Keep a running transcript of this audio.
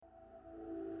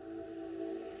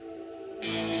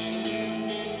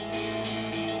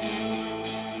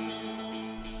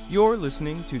You're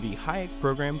listening to the Hayek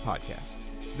Program Podcast.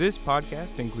 This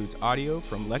podcast includes audio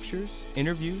from lectures,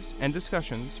 interviews, and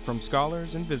discussions from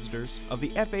scholars and visitors of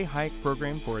the F.A. Hayek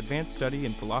Program for Advanced Study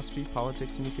in Philosophy,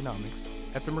 Politics, and Economics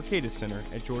at the Mercatus Center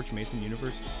at George Mason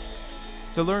University.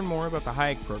 To learn more about the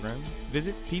Hayek Program,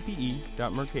 visit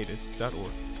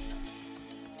ppe.mercatus.org.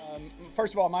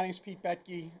 First of all, my name is Pete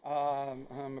Betke.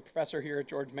 I'm a professor here at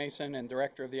George Mason and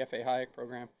director of the F.A. Hayek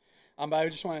Program. But I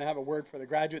just wanted to have a word for the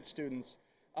graduate students.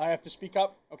 I have to speak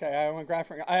up.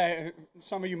 Okay,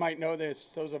 some of you might know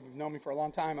this. Those have known me for a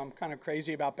long time. I'm kind of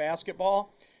crazy about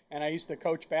basketball, and I used to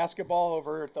coach basketball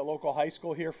over at the local high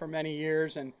school here for many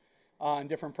years, and in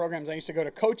different programs. I used to go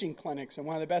to coaching clinics, and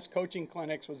one of the best coaching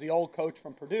clinics was the old coach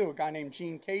from Purdue, a guy named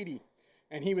Gene Cady,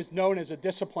 and he was known as a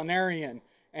disciplinarian,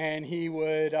 and he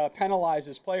would penalize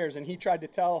his players, and he tried to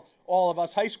tell all of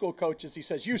us high school coaches, he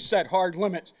says, you set hard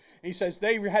limits. And he says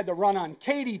they had to run on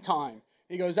Cady time.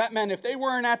 He goes, that meant if they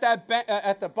weren't at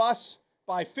the bus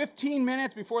by 15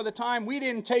 minutes before the time, we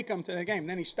didn't take them to the game.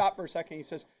 Then he stopped for a second. He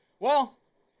says, well,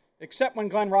 except when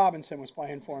Glenn Robinson was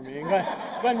playing for me. And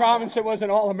Glenn Robinson was an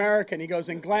All-American. He goes,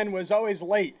 and Glenn was always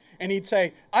late. And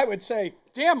I would say,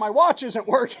 damn, my watch isn't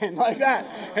working, like that.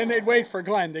 And they'd wait for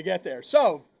Glenn to get there.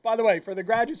 So, by the way, for the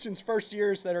graduate students first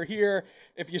years that are here,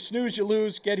 if you snooze, you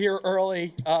lose. Get here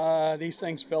early. These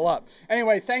things fill up.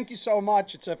 Anyway, thank you so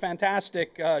much. It's a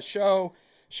fantastic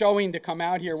showing to come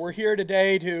out here. We're here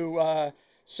today to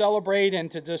celebrate and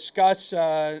to discuss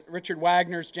Richard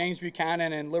Wagner's James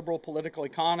Buchanan and Liberal Political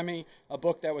Economy, a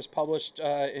book that was published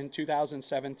in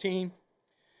 2017.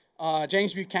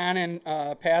 James Buchanan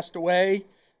passed away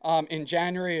in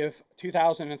January of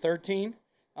 2013.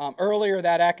 Earlier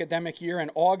that academic year, in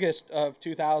August of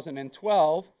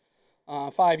 2012,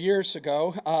 5 years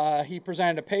ago, he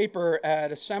presented a paper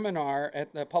at a seminar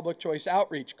at the Public Choice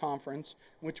Outreach Conference,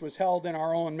 which was held in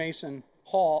our own Mason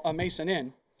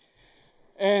Inn.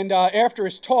 And after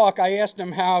his talk, I asked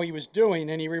him how he was doing,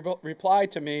 and he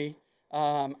replied to me,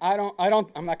 I'm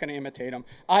not going to imitate him.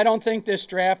 I don't think this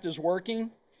draft is working.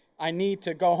 I need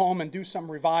to go home and do some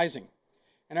revising.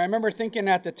 And I remember thinking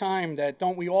at the time that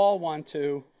don't we all want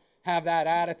to have that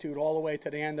attitude all the way to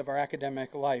the end of our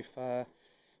academic life?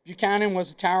 Buchanan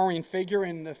was a towering figure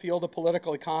in the field of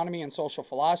political economy and social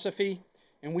philosophy,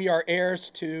 and we are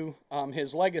heirs to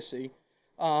his legacy.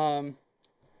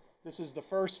 This is the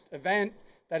first event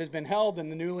that has been held in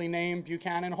the newly named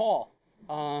Buchanan Hall.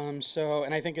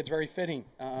 And I think it's very fitting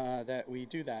that we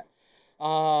do that.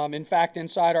 In fact,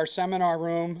 inside our seminar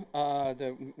room,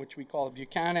 which we call the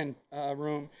Buchanan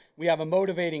room, we have a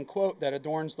motivating quote that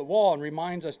adorns the wall and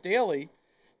reminds us daily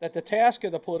that the task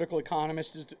of the political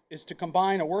economist is to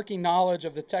combine a working knowledge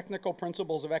of the technical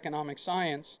principles of economic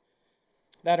science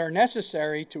that are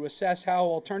necessary to assess how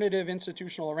alternative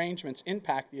institutional arrangements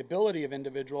impact the ability of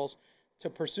individuals to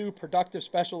pursue productive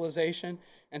specialization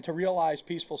and to realize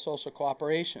peaceful social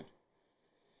cooperation.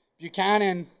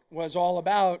 Buchanan was all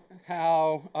about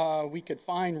how we could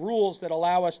find rules that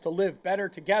allow us to live better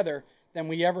together than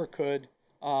we ever could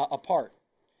apart.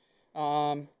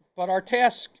 But our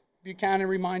task, Buchanan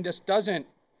reminds us, doesn't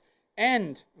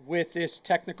end with this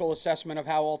technical assessment of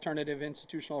how alternative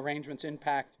institutional arrangements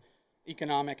impact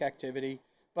economic activity,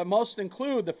 but must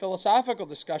include the philosophical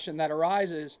discussion that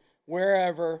arises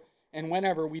wherever and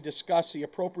whenever we discuss the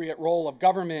appropriate role of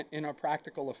government in our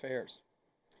practical affairs.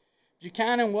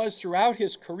 Buchanan was, throughout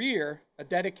his career, a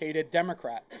dedicated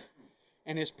Democrat,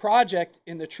 and his project,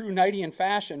 in the true Knightian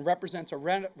fashion, represents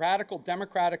a radical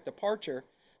democratic departure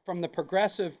from the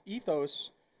progressive ethos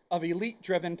of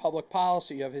elite-driven public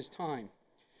policy of his time.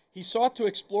 He sought to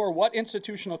explore what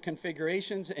institutional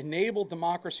configurations enabled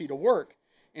democracy to work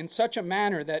in such a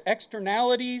manner that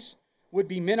externalities would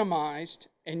be minimized,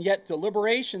 and yet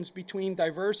deliberations between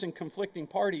diverse and conflicting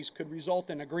parties could result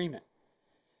in agreement.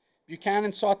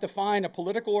 Buchanan sought to find a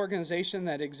political organization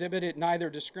that exhibited neither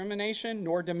discrimination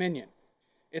nor dominion.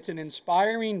 It's an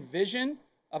inspiring vision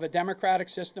of a democratic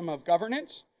system of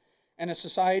governance and a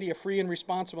society of free and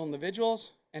responsible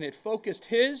individuals, and it focused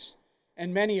his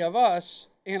and many of us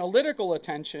analytical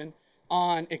attention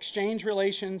on exchange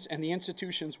relations and the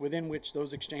institutions within which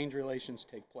those exchange relations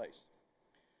take place.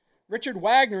 Richard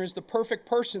Wagner is the perfect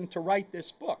person to write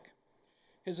this book.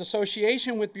 His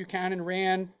association with Buchanan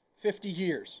ran 50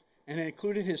 years, and it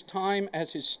included his time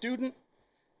as his student,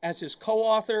 as his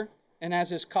co-author, and as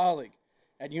his colleague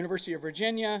at University of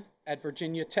Virginia, at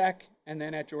Virginia Tech, and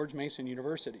then at George Mason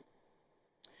University.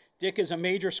 Dick is a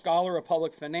major scholar of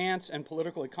public finance and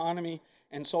political economy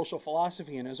and social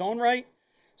philosophy in his own right,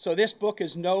 so this book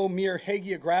is no mere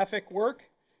hagiographic work.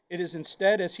 It is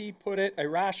instead, as he put it, a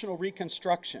rational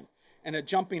reconstruction and a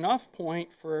jumping off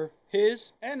point for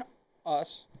his and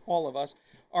us, all of us,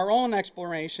 our own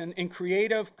exploration in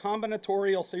creative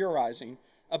combinatorial theorizing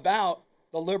about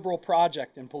the liberal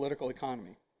project in political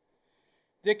economy.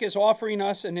 Dick is offering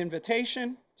us an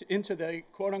invitation into the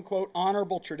quote-unquote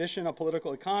honorable tradition of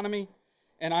political economy,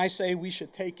 and I say we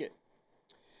should take it.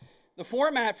 The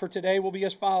format for today will be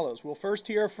as follows. We'll first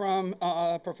hear from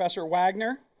Professor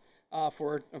Wagner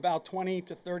for about 20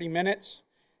 to 30 minutes,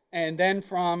 and then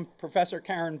from Professor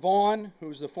Karen Vaughn,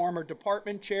 who's the former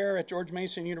department chair at George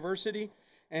Mason University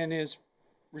and is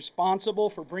responsible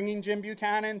for bringing Jim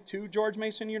Buchanan to George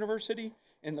Mason University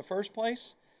in the first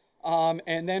place.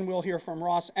 And then we'll hear from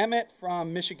Ross Emmett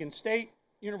from Michigan State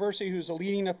University, who's a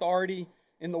leading authority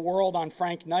in the world on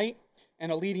Frank Knight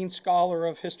and a leading scholar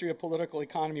of history of political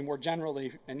economy more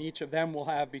generally, and each of them will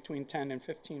have between 10 and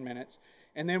 15 minutes.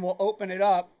 And then we'll open it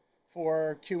up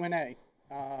for Q&A,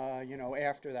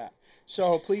 after that.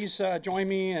 So please join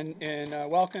me in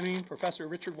welcoming Professor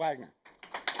Richard Wagner.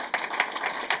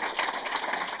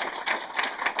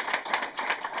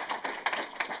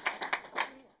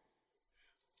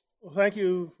 Well, thank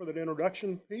you for that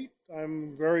introduction, Pete.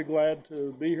 I'm very glad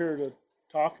to be here to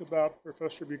talk about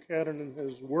Professor Buchanan and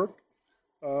his work.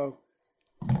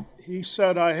 He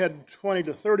said I had 20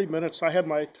 to 30 minutes. I had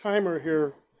my timer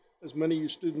here, as many of you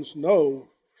students know,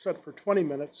 set for 20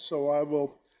 minutes, so I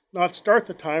will not start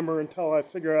the timer until I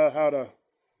figure out how to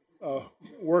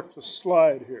work the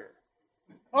slide here.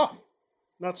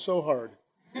 Not so hard.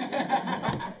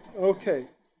 Okay,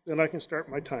 then I can start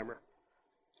my timer.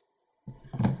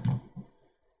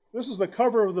 This is the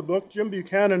cover of the book. Jim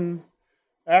Buchanan,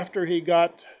 after he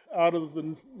got out of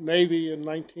the Navy in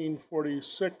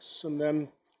 1946 and then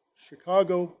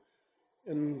Chicago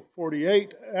in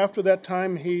 48, after that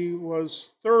time he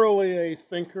was thoroughly a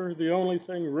thinker. The only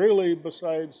thing really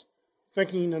besides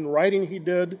thinking and writing he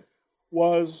did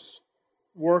was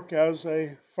work as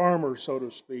a farmer, so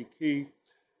to speak. He,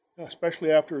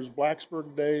 especially after his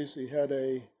Blacksburg days, he had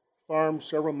a farm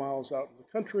several miles out in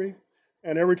the country.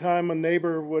 And every time a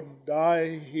neighbor would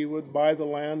die, he would buy the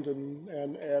land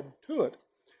and add to it.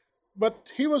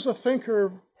 But he was a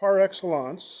thinker par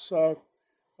excellence.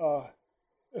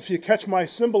 If you catch my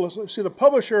symbolism, see, the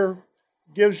publisher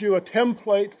gives you a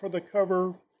template for the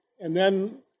cover and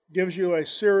then gives you a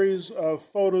series of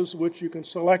photos which you can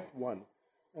select one.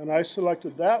 And I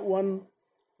selected that one.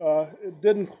 It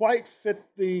didn't quite fit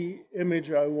the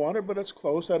image I wanted, but it's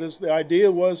close. That is, the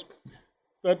idea was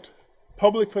that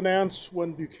public finance,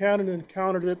 when Buchanan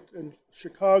encountered it in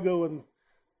Chicago in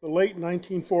the late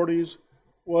 1940s,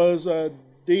 was a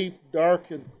deep, dark,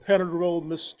 impenetrable,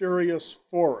 mysterious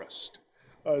forest.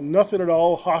 Nothing at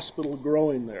all hospital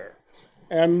growing there.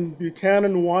 And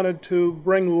Buchanan wanted to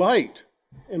bring light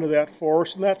into that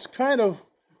forest, and that's kind of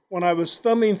when I was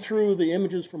thumbing through the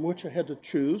images from which I had to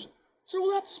choose. So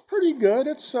well, that's pretty good.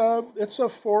 It's a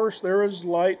forest, there is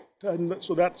light, and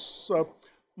so that's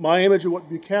my image of what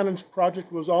Buchanan's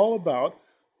project was all about,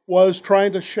 was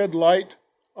trying to shed light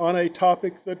on a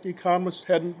topic that economists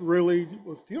hadn't really,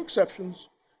 with few exceptions,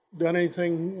 done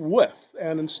anything with.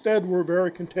 And instead were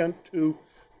very content to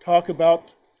talk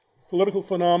about political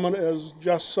phenomena as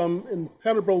just some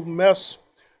impenetrable mess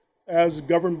as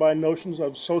governed by notions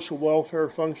of social welfare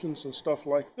functions and stuff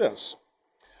like this.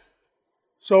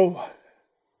 So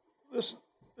this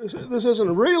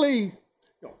isn't really,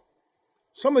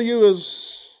 some of you as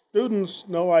students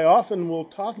know I often will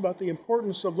talk about the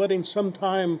importance of letting some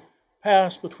time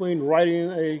pass between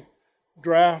writing a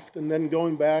draft and then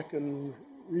going back and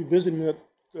revisiting it,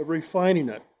 refining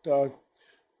it.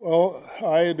 Well,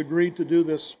 I had agreed to do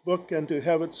this book and to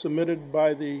have it submitted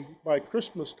by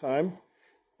Christmas time.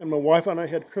 And my wife and I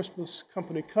had Christmas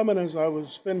company coming as I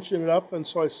was finishing it up, and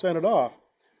so I sent it off.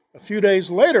 A few days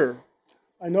later,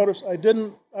 I noticed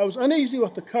I was uneasy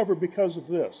with the cover because of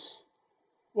this.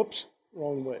 Whoops,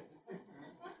 wrong way.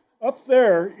 Up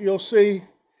there, you'll see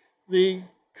the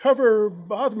cover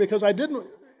bothered me because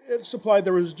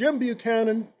there was Jim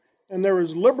Buchanan and there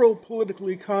was liberal political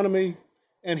economy,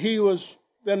 and he was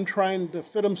then trying to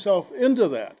fit himself into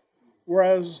that.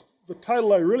 Whereas the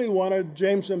title I really wanted,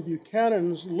 James M.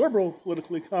 Buchanan's Liberal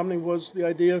Political Economy, was the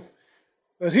idea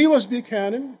that he was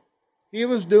Buchanan, he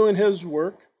was doing his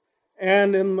work,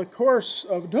 and in the course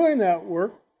of doing that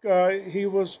work, he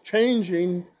was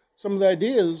changing some of the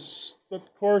ideas that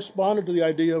corresponded to the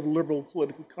idea of liberal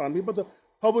political economy. But the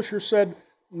publisher said,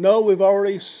 no, we've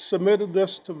already submitted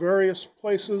this to various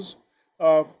places.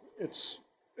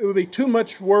 It would be too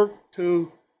much work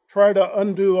to try to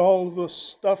undo all of the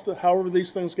stuff that however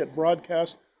these things get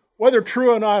broadcast. Whether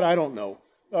true or not, I don't know.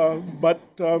 But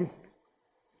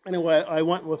anyway, I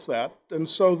went with that. And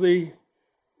so the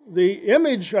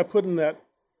image I put in that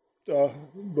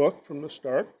book from the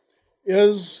start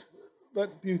is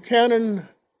that Buchanan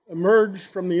emerged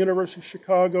from the University of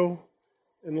Chicago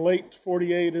in late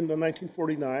 48 into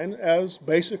 1949 as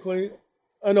basically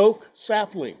an oak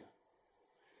sapling.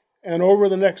 And over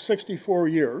the next 64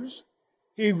 years,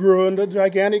 he grew into a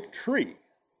gigantic tree.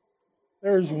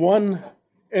 There's one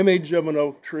image of an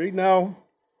oak tree. Now,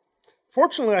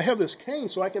 fortunately, I have this cane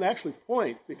so I can actually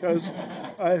point because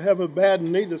I have a bad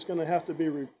knee that's going to have to be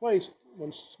replaced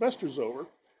when semester's over.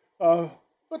 But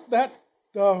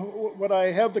what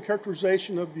I have the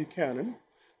characterization of Buchanan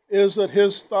is that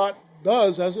his thought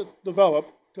does, as it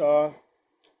developed,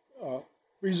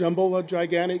 resemble a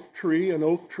gigantic tree, an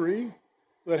oak tree,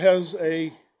 that has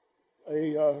a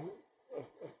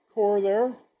core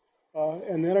there,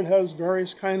 and then it has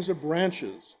various kinds of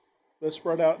branches that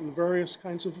spread out in various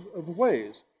kinds of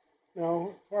ways. Now,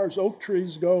 as far as oak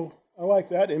trees go, I like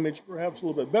that image perhaps a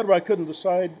little bit better, but I couldn't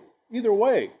decide either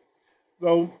way.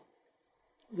 Though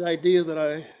the idea that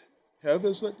I have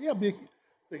is that,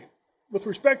 with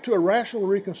respect to a rational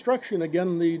reconstruction,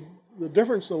 again, the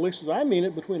difference, at least as I mean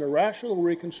it, between a rational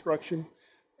reconstruction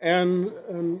and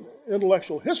an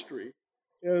intellectual history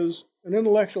is an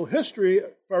intellectual history.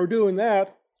 If I were doing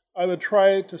that, I would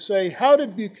try to say, how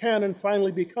did Buchanan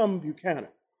finally become Buchanan?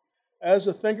 As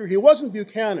a thinker, he wasn't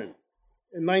Buchanan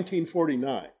in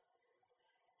 1949.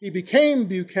 He became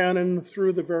Buchanan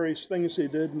through the various things he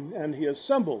did and he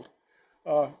assembled.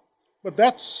 But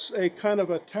that's a kind of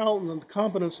a talent and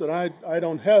competence that I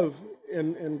don't have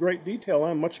in great detail.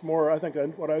 I'm much more, I think,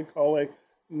 what I'd call a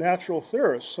natural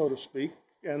theorist, so to speak.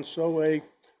 And so a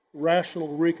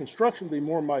rational reconstruction would be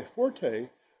more my forte,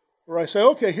 where I say,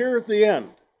 okay, here at the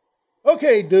end.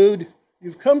 Okay, dude,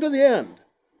 you've come to the end.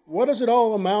 What does it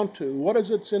all amount to? What is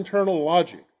its internal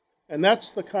logic? And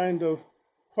that's the kind of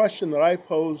question that I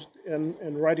posed in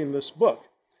writing this book.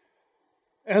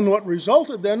 And what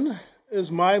resulted then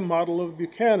is my model of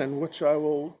Buchanan, which I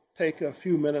will take a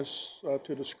few minutes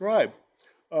to describe.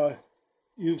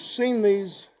 You've seen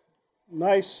these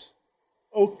nice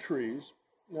oak trees.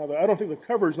 Now, I don't think the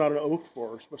cover is not an oak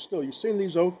forest, but still, you've seen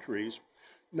these oak trees.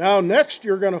 Now, next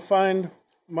you're going to find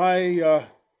my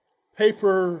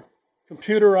paper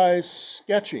computerized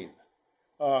sketching.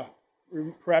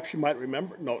 Perhaps you might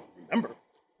remember,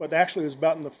 but actually it was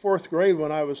about in the fourth grade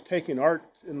when I was taking art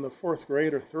in the fourth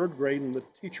grade or third grade, and the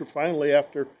teacher finally,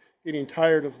 after getting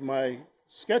tired of my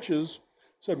sketches,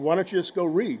 said, why don't you just go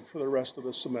read for the rest of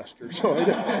the semester? So I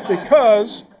did,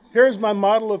 because here's my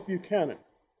model of Buchanan,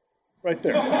 right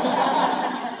there.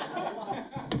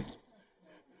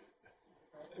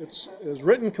 It's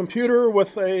written computer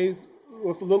with a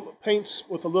little paints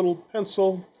with a little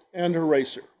pencil and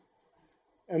eraser.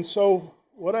 And so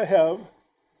what I have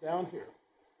down here,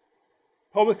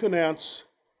 public finance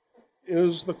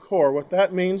is the core. What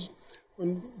that means,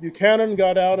 when Buchanan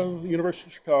got out of the University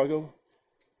of Chicago,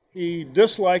 he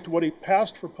disliked what he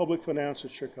passed for public finance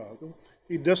at Chicago.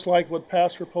 He disliked what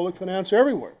passed for public finance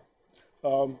everywhere.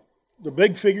 The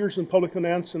big figures in public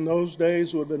finance in those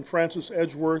days would have been Francis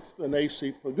Edgeworth and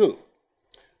A.C. Pagoo.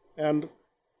 And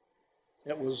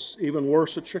it was even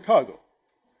worse at Chicago,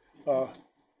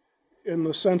 in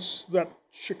the sense that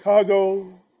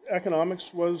Chicago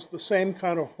economics was the same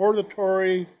kind of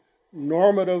hortatory,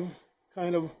 normative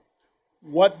kind of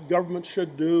what government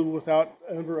should do without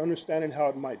ever understanding how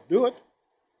it might do it.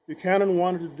 Buchanan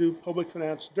wanted to do public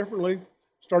finance differently,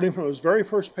 starting from his very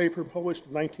first paper published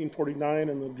in 1949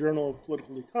 in the Journal of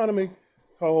Political Economy,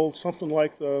 called something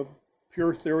like The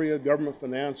Pure Theory of Government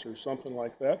Finance or something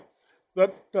like that,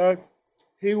 that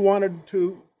he wanted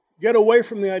to get away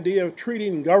from the idea of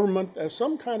treating government as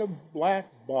some kind of black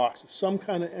box, some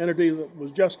kind of entity that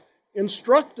was just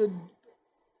instructed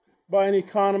by an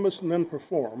economist and then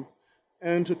perform,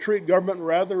 and to treat government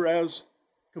rather as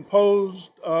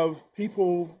composed of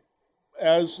people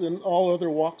as in all other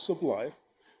walks of life.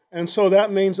 And so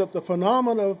that means that the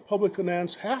phenomena of public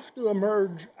finance have to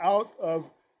emerge out of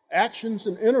actions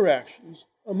and interactions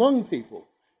among people.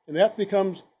 And that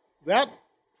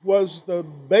was the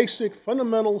basic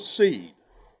fundamental seed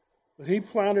that he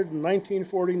planted in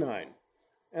 1949.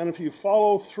 And if you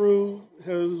follow through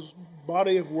his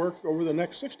body of work over the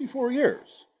next 64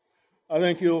 years, I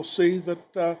think you'll see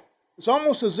that it's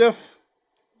almost as if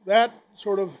that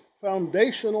sort of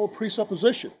foundational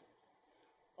presupposition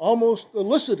almost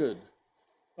elicited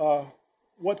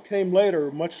what came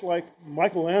later, much like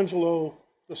Michelangelo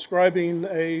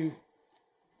describing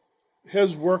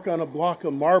his work on a block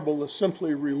of marble as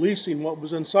simply releasing what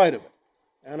was inside of it.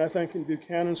 And I think in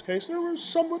Buchanan's case, there was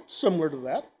somewhat similar to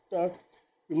that.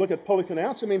 we look at public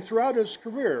finance, I mean, throughout his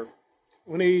career,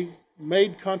 when he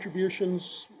made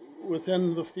contributions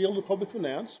within the field of public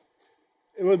finance,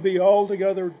 it would be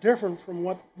altogether different from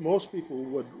what most people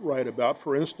would write about.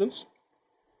 For instance,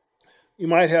 you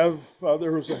might have,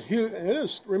 there was a huge,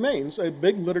 and remains a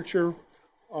big literature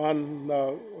on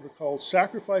what are called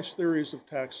sacrifice theories of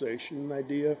taxation, an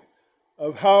idea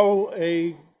of how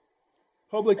a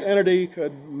public entity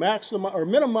could maximize or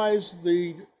minimize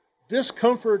the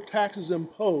discomfort taxes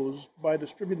imposed by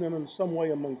distributing them in some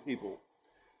way among people.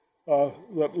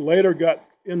 That later got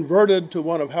inverted to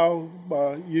one of how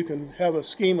you can have a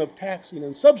scheme of taxing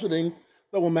and subsidizing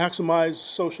that will maximize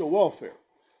social welfare.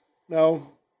 Now,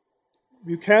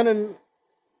 Buchanan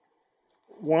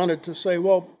wanted to say,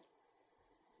 well,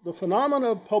 the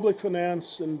phenomena of public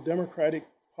finance and democratic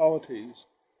polities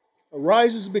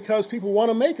arises because people want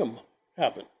to make them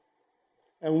happen.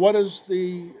 And what is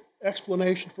the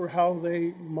explanation for how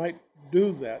they might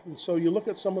do that? And so you look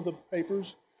at some of the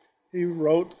papers, he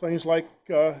wrote things like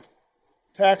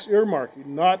tax earmarking,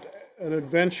 not an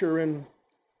adventure in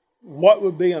what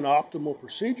would be an optimal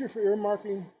procedure for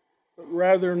earmarking, but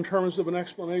rather in terms of an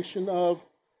explanation of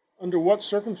under what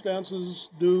circumstances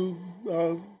do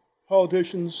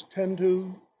politicians tend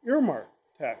to earmark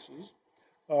taxes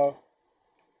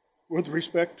with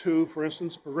respect to, for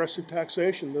instance, progressive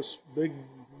taxation, this big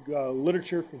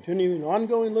literature, continuing,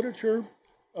 ongoing literature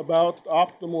about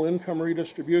optimal income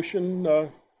redistribution.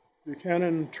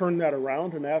 Buchanan turned that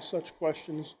around and asked such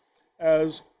questions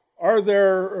as, are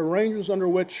there arrangements under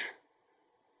which,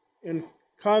 in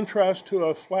contrast to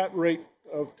a flat rate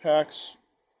of tax,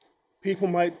 people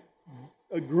might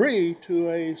agree to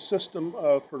a system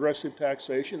of progressive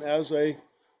taxation as a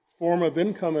form of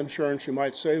income insurance, you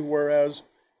might say, whereas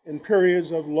in periods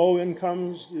of low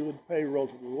incomes, you would pay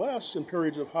relatively less. In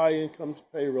periods of high incomes,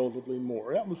 pay relatively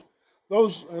more. That was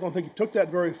those. I don't think he took that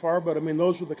very far, but I mean,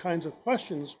 those were the kinds of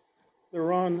questions that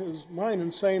were on his mind,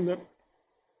 in saying that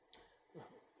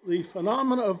the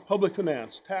phenomena of public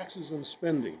finance, taxes and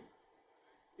spending,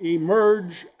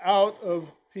 emerge out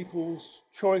of people's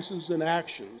choices and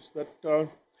actions. That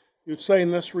you'd say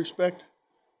in this respect,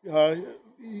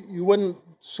 you wouldn't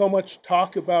so much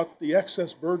talk about the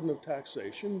excess burden of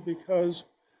taxation, because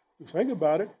if you think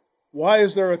about it, why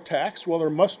is there a tax? Well, there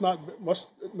must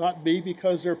not be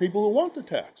because there are people who want the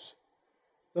tax.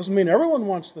 Doesn't mean everyone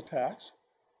wants the tax,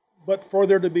 but for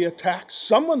there to be a tax,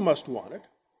 someone must want it.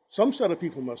 Some set of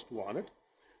people must want it.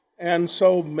 And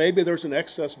so maybe there's an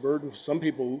excess burden. Some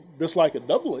people dislike it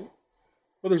doubly,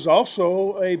 but there's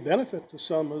also a benefit to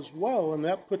some as well, and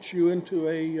that puts you into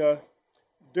a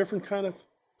different kind of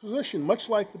position, much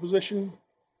like the position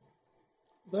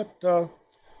that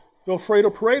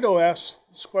Vilfredo Pareto asked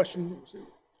this question.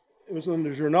 It was in the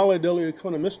Giornale degli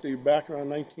Economisti back around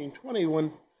 1920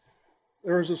 when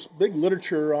there was this big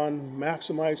literature on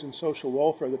maximizing social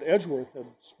welfare that Edgeworth had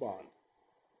spawned.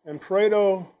 And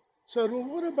Pareto said, well,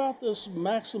 what about this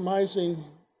maximizing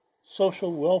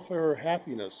social welfare or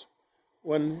happiness,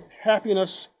 when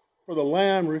happiness for the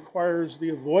lamb requires the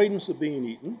avoidance of being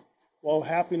eaten, while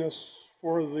happiness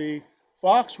for the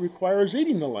fox requires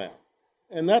eating the lamb?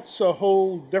 And that's a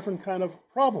whole different kind of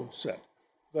problem set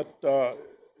that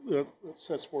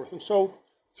sets forth. And so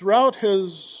throughout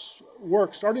his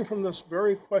work, starting from this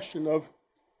very question of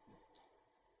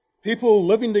people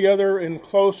living together in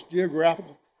close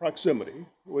geographical proximity,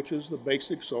 which is the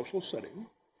basic social setting,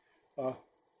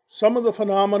 some of the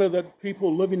phenomena that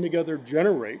people living together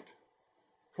generate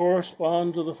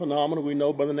correspond to the phenomena we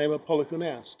know by the name of public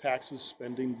finance, taxes,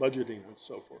 spending, budgeting, and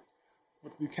so forth.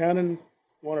 But Buchanan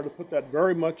wanted to put that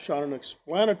very much on an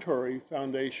explanatory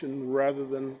foundation rather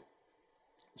than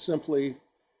simply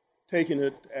taking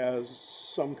it as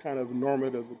some kind of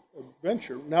normative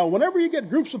adventure. Now, whenever you get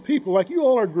groups of people, like you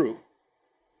all are a group,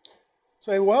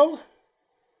 say, well,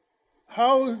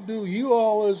 how do you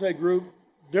all as a group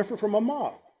differ from a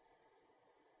mob?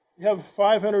 You have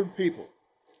 500 people.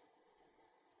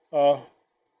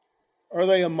 Are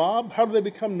they a mob? How do they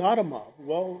become not a mob?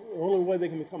 Well, the only way they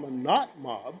can become a not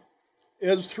mob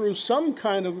is through some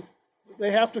kind of,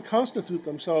 they have to constitute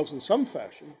themselves in some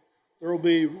fashion. There will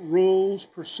be rules,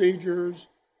 procedures,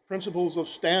 principles of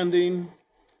standing,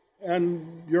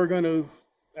 and you're going to,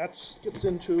 that gets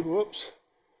into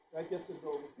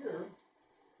over here,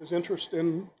 his interest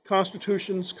in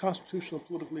constitutions, constitutional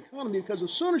political economy, because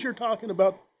as soon as you're talking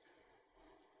about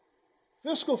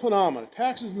fiscal phenomena,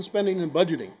 taxes and spending and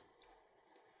budgeting,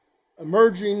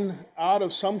 emerging out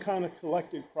of some kind of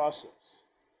collective process,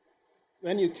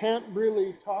 then you can't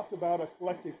really talk about a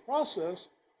collective process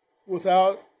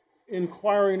without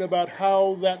inquiring about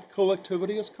how that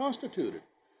collectivity is constituted.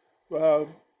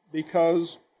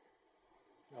 because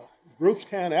groups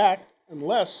can't act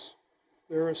unless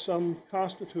there is some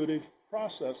constitutive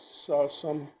process,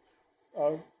 some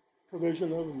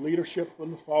provision of leadership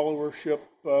and followership,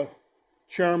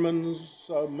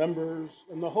 chairmans, members,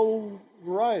 and the whole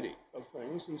variety of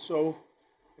things. And so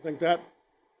I think that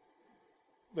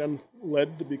then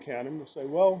led to Buchanan to say,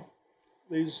 well,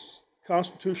 these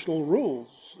constitutional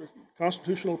rules,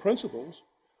 constitutional principles,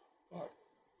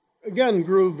 again,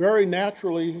 grew very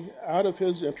naturally out of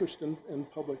his interest in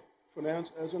public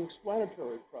finance as an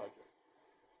explanatory project.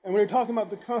 And when you're talking about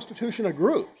the constitution of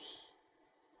groups,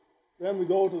 then we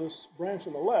go to this branch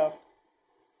on the left,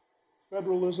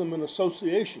 federalism and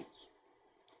associations.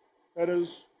 That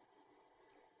is,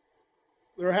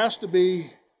 there has to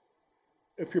be,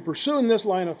 if you're pursuing this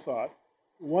line of thought,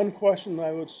 one question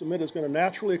I would submit is going to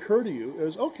naturally occur to you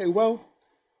is, okay, well,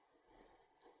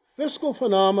 fiscal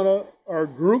phenomena are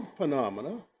group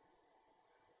phenomena,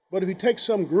 but if you take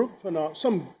some group phenomena,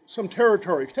 some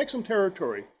territory, if you take some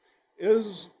territory,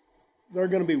 is there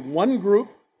going to be one group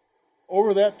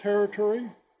over that territory,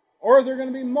 or are there going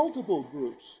to be multiple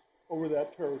groups over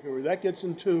that territory? That gets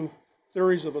into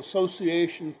theories of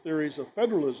association, theories of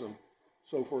federalism,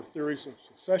 so forth, theories of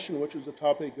succession, which is a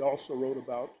topic he also wrote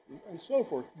about, and so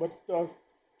forth. But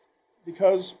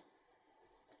because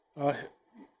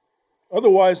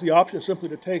otherwise the option is simply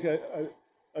to take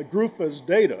a group as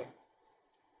data,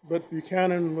 but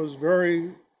Buchanan was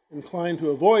very inclined to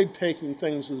avoid taking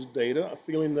things as data, a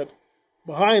feeling that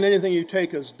behind anything you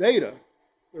take as data,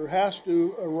 there has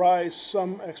to arise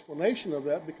some explanation of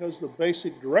that, because the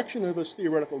basic direction of his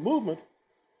theoretical movement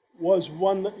was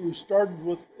one that you started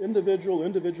with individual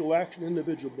action,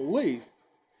 individual belief,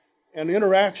 and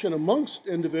interaction amongst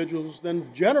individuals then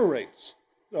generates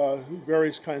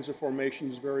various kinds of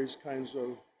formations, various kinds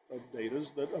of data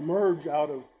that emerge out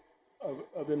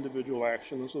of individual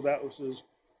action. And so that was his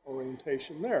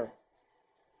orientation there.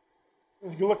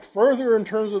 If you look further in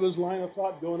terms of his line of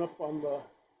thought, going up on the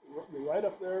right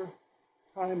up there,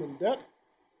 time and debt.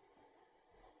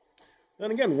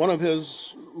 Then again, one of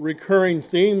his recurring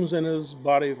themes in his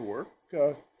body of work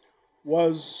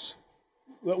was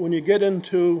that when you get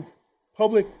into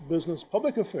public business,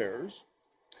 public affairs,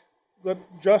 that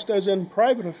just as in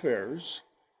private affairs,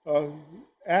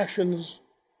 actions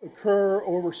occur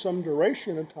over some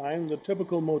duration of time. The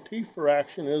typical motif for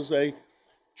action is a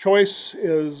choice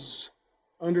is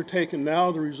undertaken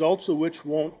now, the results of which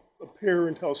won't appear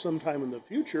until sometime in the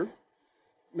future.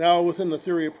 Now, within the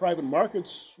theory of private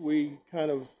markets, we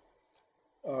kind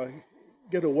of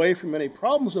get away from any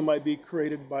problems that might be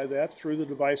created by that through the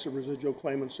device of residual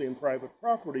claimancy in private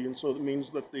property. And so that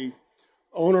means that the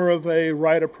owner of a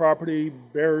right of property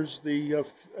bears the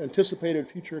anticipated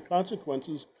future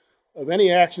consequences of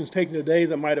any actions taken today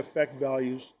that might affect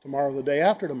values tomorrow, the day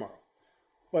after tomorrow.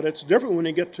 But it's different when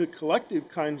you get to collective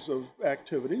kinds of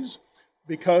activities,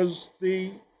 because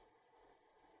the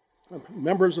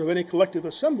members of any collective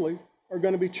assembly are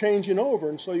going to be changing over.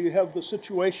 And so you have the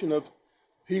situation of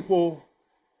people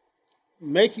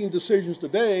making decisions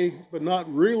today, but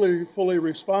not really fully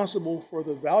responsible for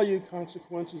the value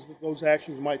consequences that those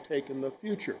actions might take in the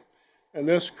future. And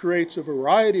this creates a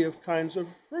variety of kinds of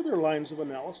further lines of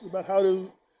analysis about how do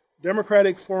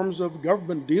democratic forms of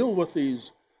government deal with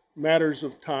these matters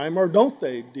of time, or don't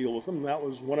they deal with them? And that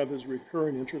was one of his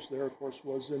recurring interests there, of course,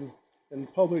 was in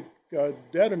public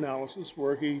debt analysis,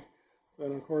 where he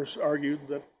then, of course, argued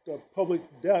that public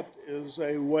debt is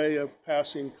a way of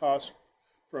passing costs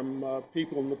from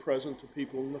people in the present to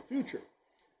people in the future.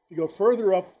 If you go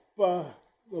further up the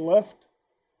left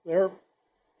there,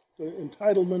 to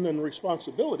entitlement and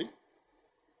responsibility, at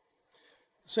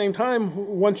the same time,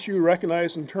 once you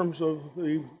recognize in terms of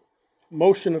the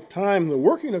motion of time, the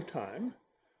working of time,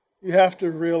 you have to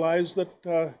realize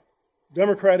that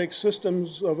democratic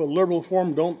systems of a liberal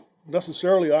form don't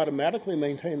necessarily automatically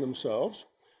maintain themselves.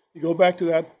 You go back to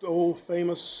that old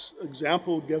famous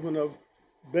example given of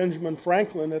Benjamin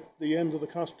Franklin at the end of the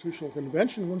Constitutional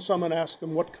Convention, when someone asked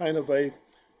him what kind of a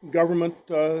government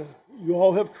you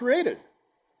all have created.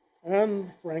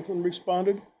 And Franklin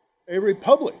responded, a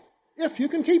republic, if you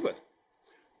can keep it.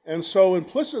 And so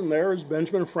implicit in there is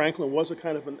Benjamin Franklin was a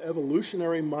kind of an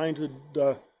evolutionary-minded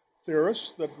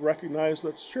theorist that recognized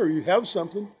that, sure, you have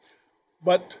something,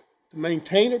 but to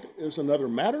maintain it is another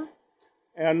matter.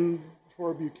 And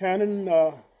for Buchanan,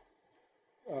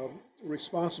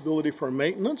 responsibility for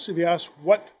maintenance, if you ask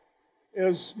what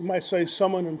is, you might say,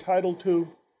 someone entitled to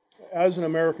as an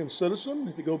American citizen,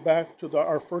 if you go back to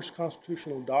our first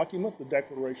constitutional document, the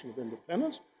Declaration of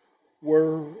Independence,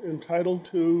 we're entitled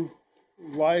to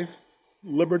life,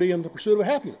 liberty, and the pursuit of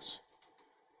happiness.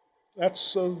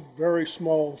 that's a very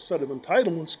small set of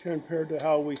entitlements compared to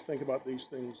how we think about these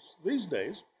things these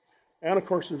days. And of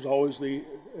course, there's always the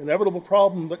inevitable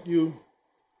problem that you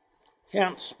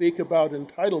can't speak about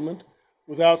entitlement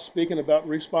without speaking about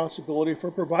responsibility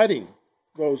for providing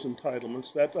those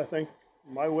entitlements. That, I think,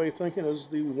 my way of thinking, is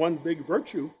the one big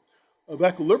virtue of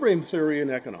equilibrium theory in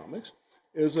economics,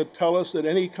 is that tell us that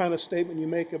any kind of statement you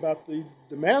make about the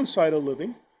demand side of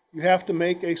living, you have to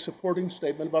make a supporting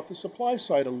statement about the supply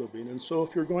side of living. And so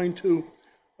if you're going to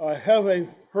have a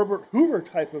Herbert Hoover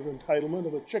type of entitlement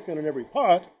of a chicken in every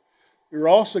pot, you're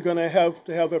also going to have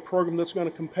a program that's going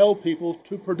to compel people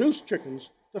to produce chickens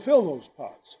to fill those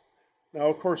pots. Now,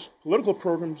 of course, political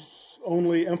programs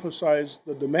only emphasize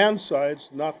the demand sides,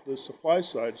 not the supply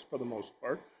sides for the most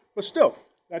part. But still,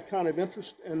 that kind of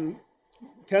interest in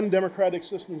can democratic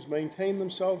systems maintain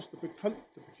themselves, the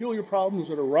peculiar problems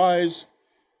that arise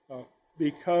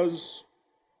because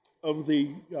of the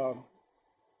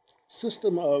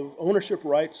system of ownership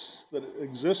rights that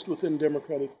exist within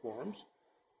democratic forms,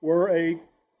 were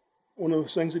one of the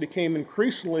things that he came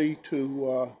increasingly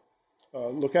to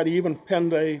look at. He even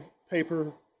penned a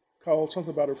paper called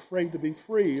something about Afraid to be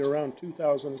Free around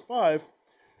 2005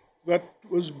 that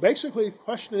was basically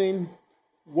questioning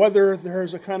whether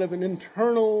there's a kind of an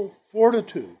internal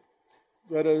fortitude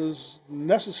that is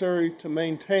necessary to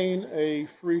maintain a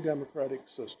free democratic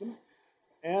system,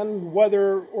 and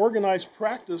whether organized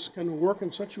practice can work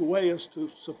in such a way as to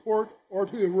support or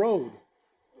to erode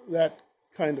that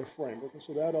kind of framework. And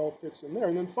so that all fits in there.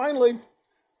 And then finally,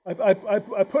 I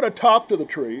put a top to the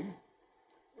tree.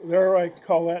 There I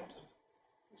call that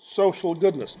social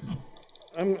goodness.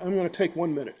 I'm going to take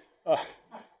 1 minute.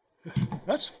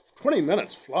 That's 20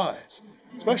 minutes flies,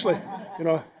 especially,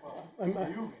 yeah.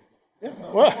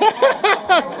 Well,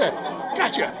 okay.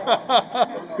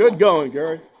 Gotcha. Good going,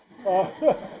 Gary.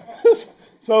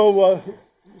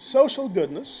 Social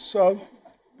goodness.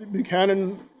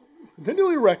 Buchanan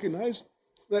continually recognized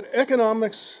that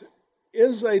economics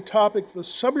is a topic, the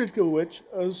subject of which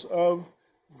is of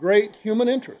great human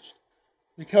interest,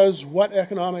 because what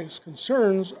economics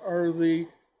concerns are the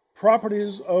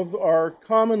properties of our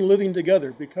common living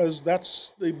together, because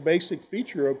that's the basic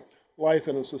feature of life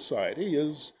in a society,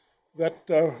 is that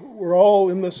we're all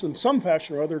in this in some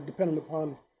fashion or other, dependent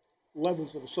upon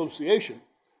levels of association.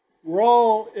 We're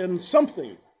all in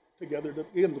something together,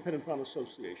 again, dependent upon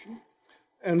association.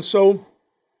 And so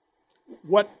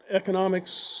what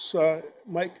economics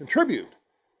might contribute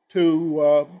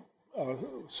to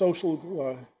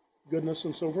social goodness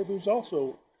and so forth is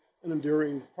also an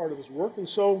enduring part of his work. And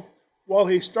so while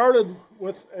he started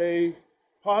with an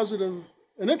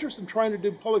interest in trying to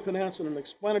do public finance in an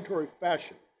explanatory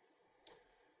fashion,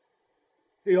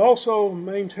 he also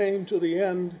maintained to the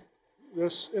end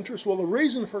this interest. Well, the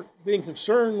reason for being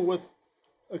concerned with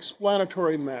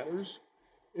explanatory matters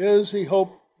is he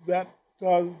hoped that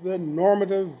the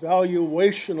normative,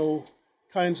 valuational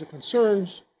kinds of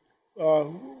concerns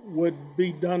would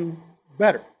be done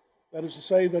better. That is to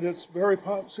say that it's very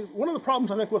possible. One of the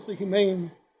problems, I think, with the humane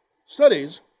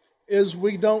studies is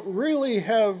we don't really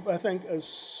have, I think, a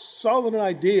solid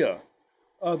idea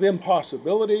of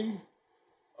impossibility,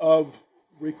 of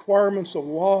requirements of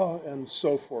law, and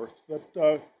so forth.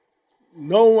 That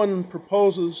no one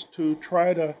proposes to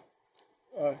try to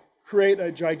create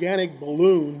a gigantic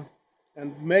balloon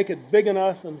and make it big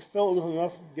enough and fill it with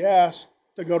enough gas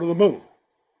to go to the moon.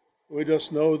 We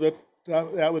just know that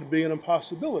that would be an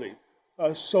impossibility.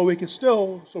 So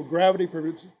gravity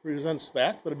presents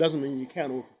that, but it doesn't mean you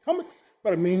can't overcome it,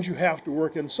 but it means you have to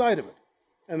work inside of it.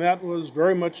 And that was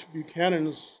very much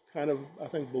Buchanan's kind of, I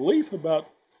think, belief about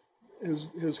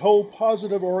his whole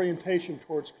positive orientation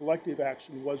towards collective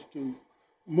action was to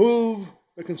move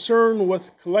the concern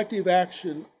with collective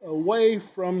action away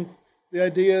from the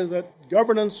idea that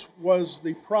governance was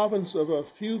the province of a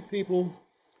few people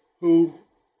who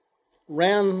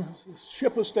ran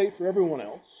ship of state for everyone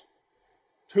else,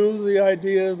 to the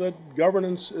idea that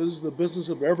governance is the business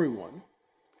of everyone.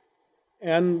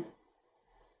 And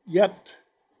yet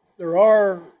there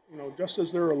are, just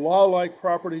as there are law-like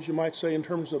properties, you might say, in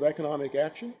terms of economic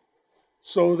action,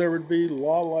 so there would be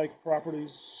law-like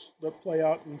properties that play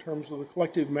out in terms of the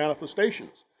collective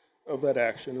manifestations of that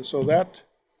action. And so that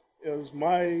is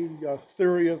my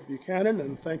theory of Buchanan,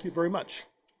 and thank you very much.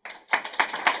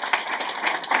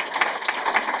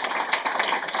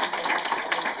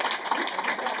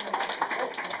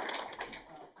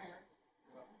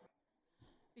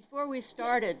 Before we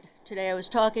started today, I was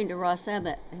talking to Ross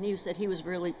Emmett, and he said he was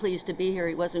really pleased to be here.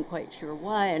 He wasn't quite sure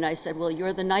why, and I said, well,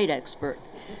 you're the night expert.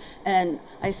 And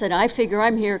I said, I figure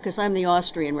I'm here because I'm the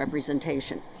Austrian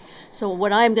representation. So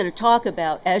what I'm going to talk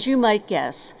about, as you might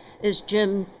guess, is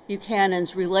Jim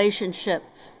Buchanan's relationship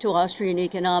to Austrian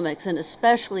economics, and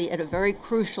especially at a very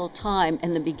crucial time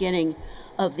in the beginning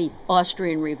of the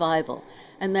Austrian revival.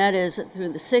 And that is through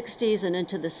the 60s and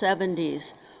into the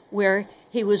 70s, where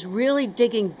he was really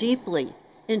digging deeply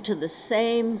into the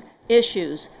same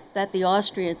issues that the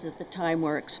Austrians at the time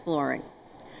were exploring.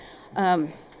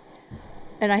 And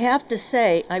I have to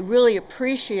say, I really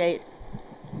appreciate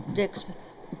Dick's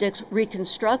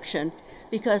reconstruction,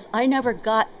 because I never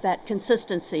got that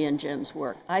consistency in Jim's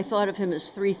work. I thought of him as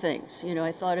three things. You know,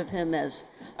 I thought of him as,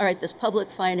 all right, this public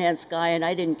finance guy, and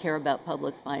I didn't care about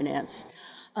public finance.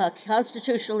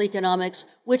 Constitutional economics,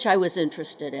 which I was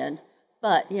interested in,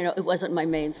 but, you know, it wasn't my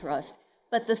main thrust.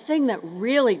 But the thing that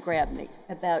really grabbed me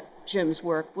about Jim's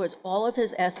work was all of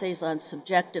his essays on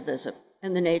subjectivism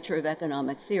and the nature of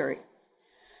economic theory.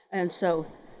 And so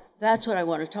that's what I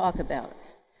want to talk about,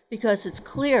 because it's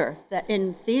clear that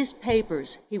in these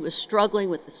papers, he was struggling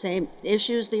with the same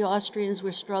issues the Austrians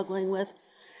were struggling with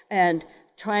and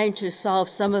trying to solve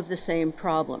some of the same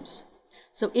problems.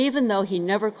 So even though he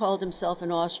never called himself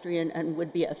an Austrian and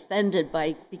would be offended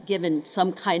by being given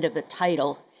some kind of a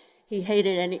title, he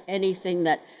hated anything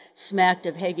that smacked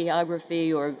of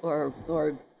hagiography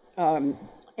or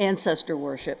ancestor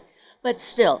worship. But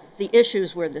still, the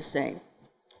issues were the same.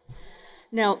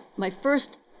 Now, my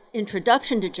first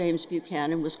introduction to James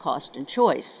Buchanan was Cost and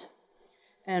Choice.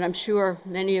 And I'm sure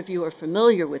many of you are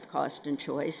familiar with Cost and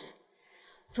Choice.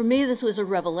 For me, this was a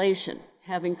revelation,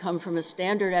 having come from a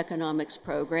standard economics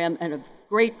program, and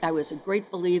I was a great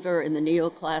believer in the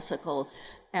neoclassical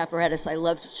apparatus. I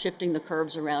loved shifting the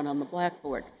curves around on the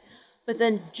blackboard. But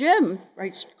then Jim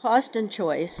writes Cost and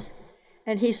Choice,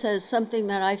 and he says something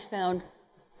that I found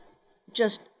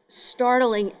just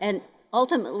startling and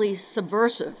ultimately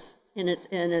subversive in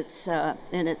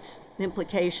its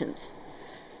implications.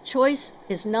 Choice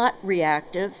is not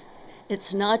reactive.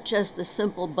 It's not just the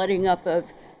simple butting up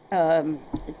of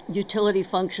utility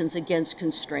functions against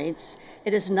constraints.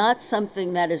 It is not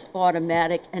something that is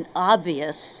automatic and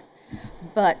obvious,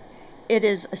 but it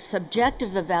is a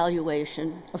subjective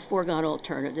evaluation of foregone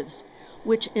alternatives,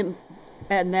 and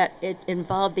that it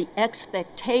involved the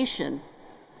expectation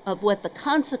of what the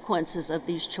consequences of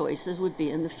these choices would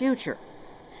be in the future.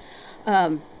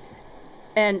 And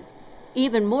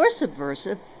even more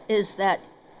subversive is that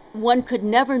one could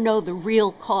never know the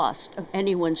real cost of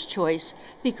anyone's choice,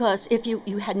 because if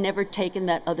you had never taken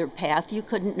that other path, you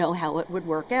couldn't know how it would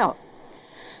work out.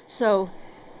 So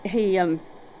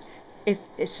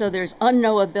so there's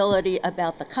unknowability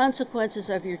about the consequences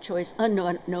of your choice,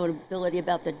 unknowability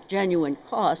about the genuine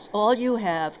costs. All you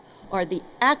have are the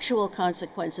actual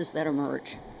consequences that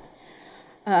emerge.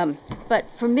 But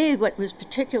for me, what was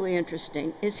particularly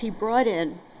interesting is he brought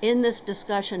in this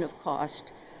discussion of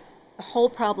cost, the whole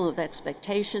problem of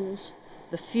expectations,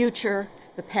 the future,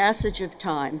 the passage of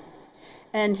time,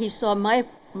 and he saw my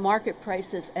market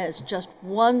prices as just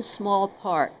one small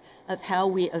part of how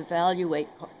we evaluate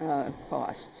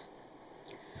costs.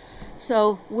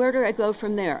 So where do I go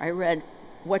from there? I read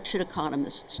What Should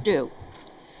Economists Do?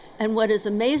 And what is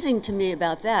amazing to me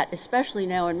about that, especially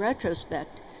now in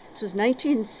retrospect, this was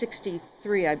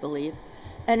 1963, I believe,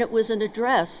 and it was an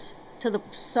address to the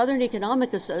Southern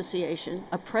Economic Association,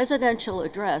 a presidential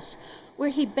address, where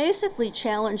he basically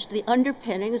challenged the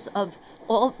underpinnings of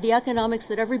all the economics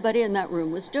that everybody in that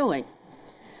room was doing.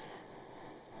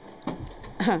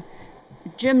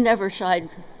 Jim never shied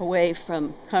away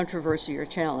from controversy or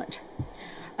challenge.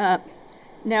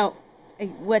 Now,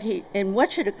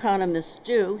 What Should Economists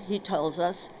Do? He tells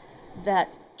us that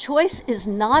choice is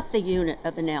not the unit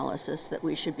of analysis that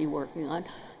we should be working on.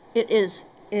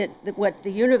 What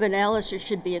the unit of analysis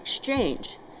should be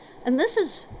exchange. And this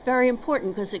is very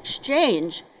important because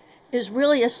exchange is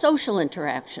really a social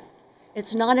interaction.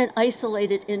 It's not an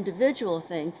isolated individual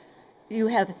thing. You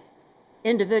have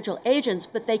individual agents,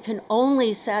 but they can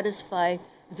only satisfy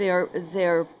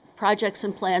their projects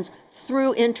and plans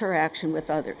through interaction with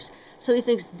others. So he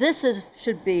thinks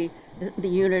should be the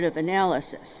unit of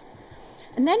analysis.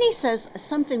 And then he says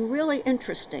something really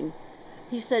interesting.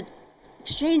 He said,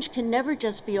 exchange can never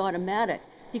just be automatic,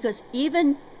 because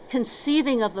even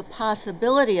conceiving of the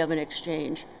possibility of an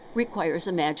exchange requires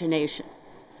imagination.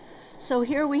 So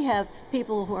here we have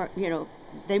people who are,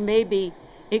 they may be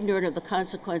ignorant of the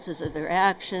consequences of their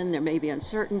action, there may be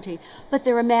uncertainty, but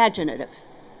they're imaginative.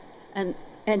 And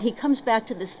he comes back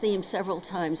to this theme several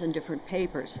times in different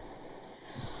papers.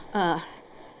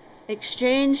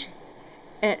 Exchange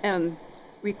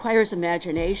requires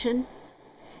imagination,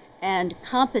 And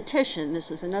competition,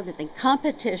 this is another thing,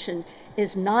 competition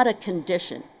is not a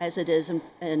condition as it is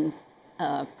in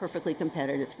perfectly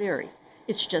competitive theory.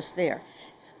 It's just there.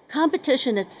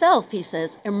 Competition itself, he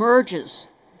says, emerges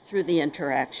through the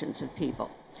interactions of people.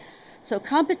 So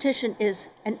competition is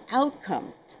an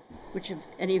outcome, which if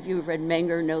any of you have read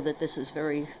Menger know that this is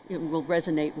will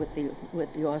resonate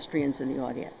with the Austrians in the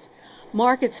audience.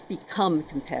 Markets become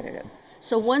competitive.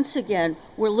 So once again,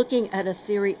 we're looking at a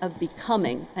theory of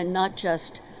becoming and not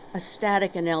just a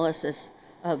static analysis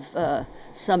of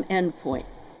some endpoint.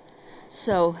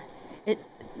 So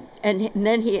and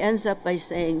then he ends up by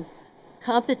saying,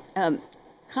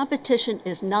 competition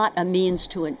is not a means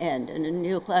to an end. And in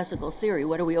neoclassical theory,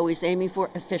 what are we always aiming for?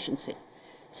 Efficiency.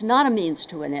 It's not a means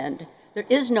to an end. There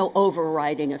is no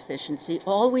overriding efficiency.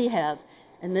 All we have,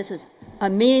 and this is a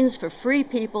means for free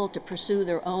people to pursue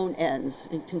their own ends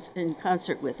in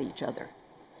concert with each other.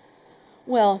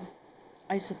 Well,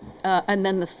 and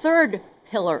then the third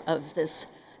pillar of this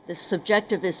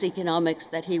subjectivist economics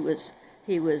that he was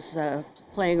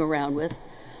playing around with,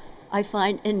 I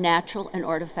find in Natural and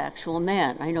Artifactual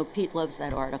Man. I know Pete loves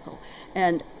that article,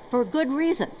 and for good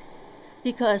reason,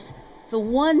 because the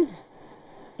one,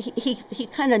 he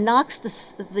kind of knocks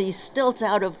the stilts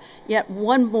out of yet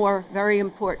one more very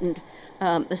important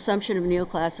assumption of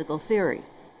neoclassical theory,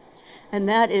 and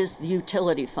that is the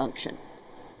utility function.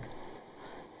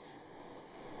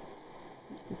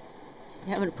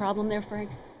 You having a problem there, Frank?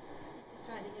 Just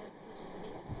trying to get it closer so he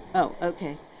can see. Oh,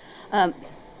 okay.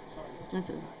 That's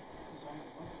it.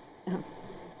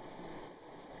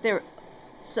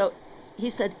 So he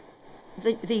said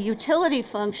the utility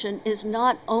function is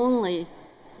not only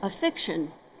a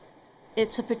fiction,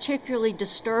 it's a particularly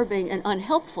disturbing and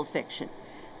unhelpful fiction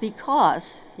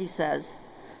because, he says,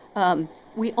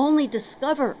 we only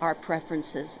discover our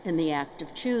preferences in the act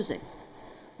of choosing.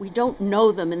 We don't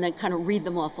know them and then kind of read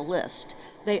them off a list.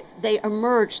 They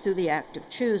emerge through the act of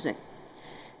choosing.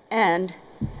 And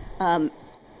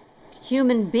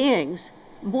human beings,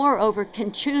 moreover,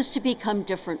 can choose to become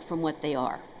different from what they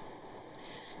are.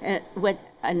 And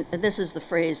this is the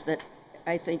phrase that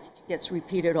I think gets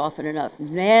repeated often enough.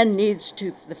 Man needs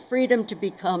the freedom to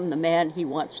become the man he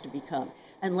wants to become.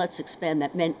 And let's expand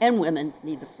that. Men and women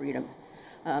need the freedom.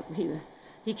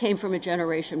 He came from a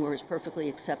generation where it's perfectly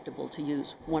acceptable to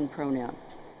use one pronoun.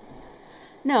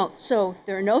 Now, so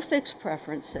there are no fixed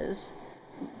preferences.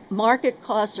 Market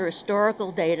costs are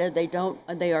historical data.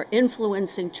 They are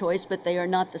influencing choice, but they are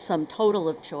not the sum total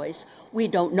of choice. We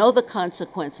don't know the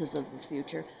consequences of the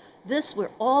future. This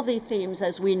were all the themes,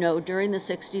 as we know, during the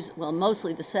 60s, well,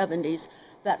 mostly the 70s,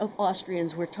 that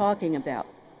Austrians were talking about.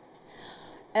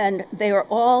 And they were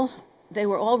all,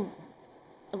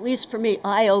 at least for me,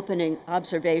 eye-opening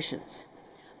observations.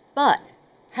 But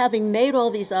having made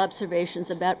all these observations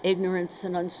about ignorance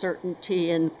and uncertainty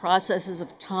and processes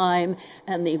of time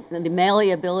and the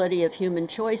malleability of human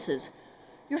choices,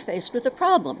 you're faced with a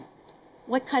problem.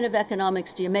 What kind of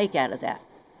economics do you make out of that?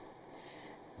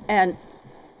 And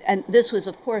this was,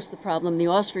 of course, the problem the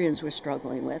Austrians were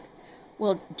struggling with.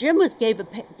 Well, Jim gave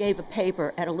a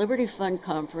paper at a Liberty Fund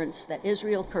conference that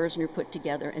Israel Kirzner put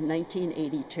together in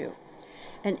 1982.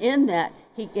 And in that,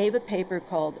 he gave a paper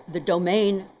called The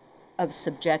Domain of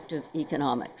Subjective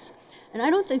Economics. And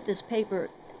I don't think this paper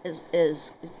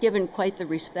is given quite the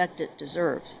respect it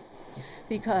deserves,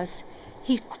 because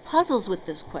he puzzles with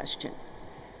this question.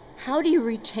 How do you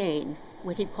retain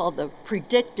what he called the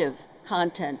predictive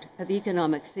content of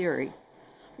economic theory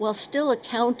while still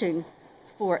accounting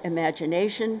for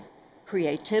imagination,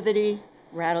 creativity,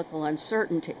 radical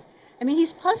uncertainty? I mean,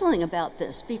 he's puzzling about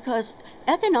this because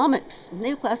economics,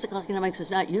 neoclassical economics,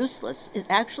 is not useless.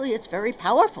 It's very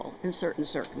powerful in certain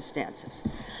circumstances.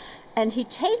 And he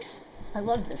takes, I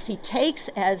love this, he takes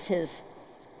the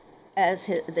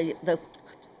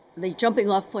jumping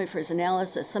off point for his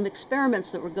analysis some experiments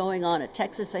that were going on at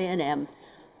Texas A&M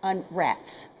on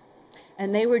rats.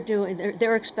 And they were doing,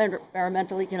 their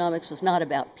experimental economics was not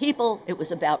about people, it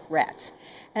was about rats.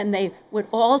 And they would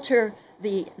alter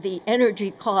the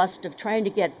energy cost of trying to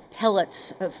get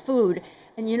pellets of food.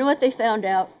 And you know what they found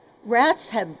out? Rats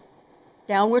have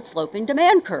downward sloping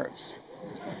demand curves.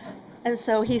 And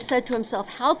so he said to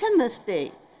himself, how can this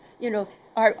be? You know,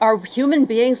 are human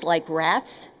beings like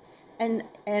rats? And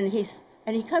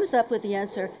he comes up with the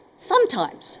answer,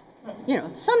 sometimes,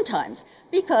 sometimes,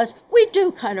 because we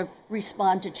do kind of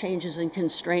respond to changes and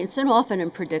constraints, and often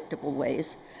in predictable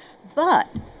ways. But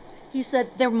he said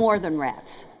they're more than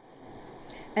rats.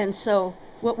 And so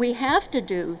what we have to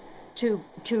do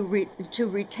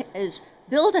is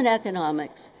build an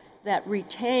economics that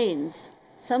retains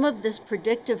some of this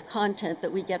predictive content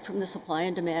that we get from the supply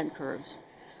and demand curves.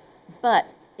 But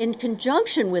in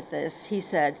conjunction with this, he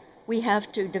said, we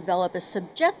have to develop a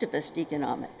subjectivist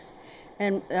economics.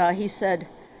 And he said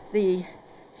the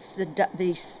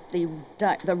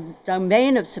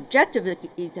domain of subjective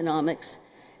economics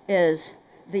is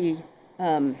the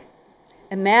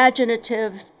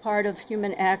imaginative part of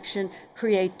human action,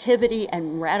 creativity,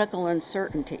 and radical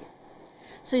uncertainty.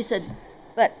 So he said,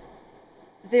 but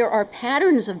there are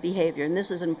patterns of behavior, and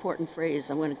this is an important phrase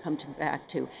I want to come back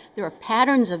to. There are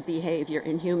patterns of behavior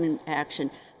in human action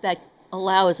that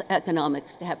allows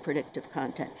economics to have predictive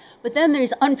content. But then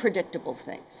there's unpredictable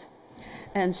things.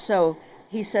 And so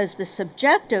he says the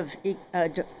subjective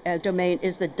domain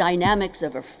is the dynamics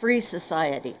of a free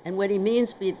society. And what he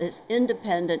means by this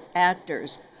independent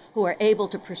actors who are able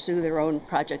to pursue their own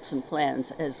projects and plans,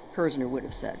 as Kerzner would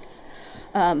have said.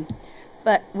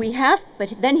 But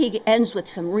then he ends with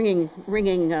some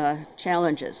ringing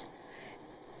challenges.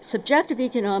 Subjective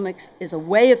economics is a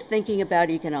way of thinking about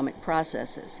economic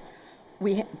processes.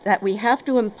 We have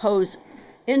to impose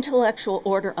intellectual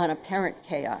order on apparent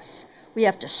chaos. We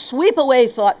have to sweep away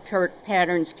thought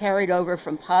patterns carried over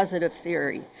from positive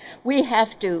theory. We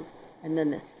have to, and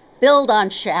then build on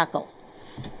Shackle.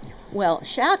 Well,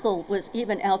 Shackle was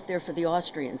even out there for the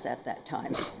Austrians at that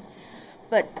time.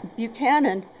 But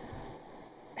Buchanan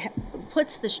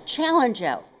puts this challenge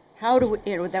out,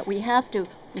 that we have to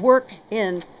work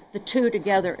in the two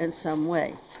together in some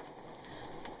way.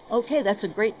 Okay, that's a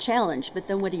great challenge, but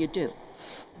then what do you do?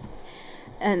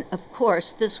 And of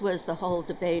course, this was the whole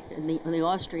debate in the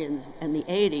Austrians in the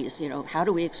 80s, how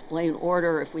do we explain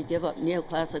order if we give up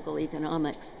neoclassical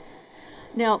economics?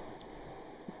 Now,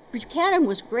 Buchanan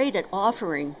was great at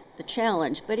offering the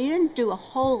challenge, but he didn't do a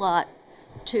whole lot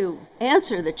to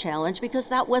answer the challenge because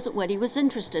that wasn't what he was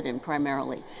interested in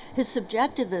primarily. His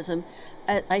subjectivism,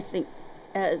 I think,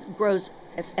 as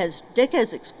Dick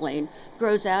has explained,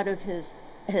 grows out of his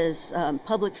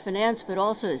public finance, but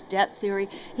also his debt theory.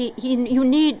 You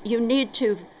need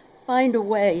to find a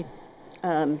way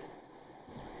to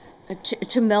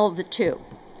meld the two.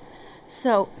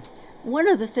 So one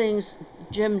of the things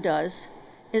Jim does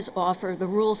is offer the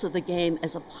rules of the game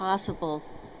as a possible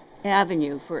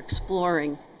avenue for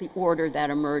exploring the order that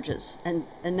emerges, and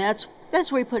that's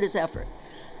where he put his effort.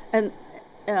 And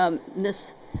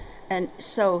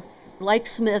so, like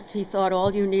Smith, he thought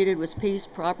all you needed was peace,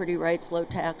 property rights, low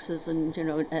taxes, and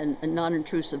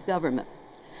non-intrusive government.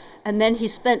 And then he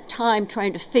spent time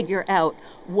trying to figure out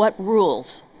what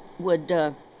rules would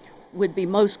be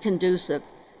most conducive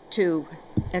to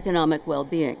economic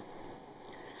well-being.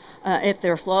 If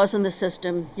there are flaws in the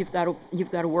system, you've got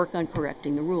to work on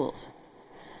correcting the rules.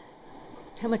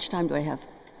 How much time do I have?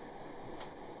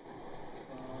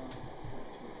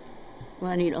 Well,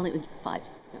 I need only 5.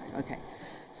 Okay.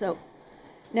 So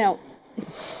now,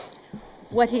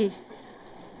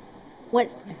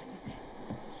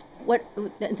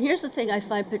 here's the thing I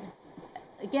find,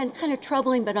 again, kind of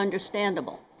troubling but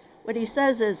understandable. What he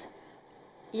says is,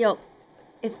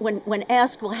 when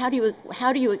asked, well,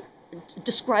 how do you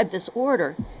describe this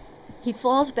order, he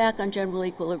falls back on general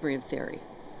equilibrium theory,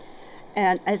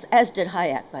 and as did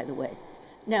Hayek, by the way.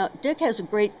 Now, Dick has a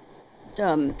great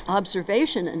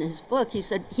observation in his book. He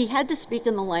said he had to speak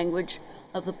in the language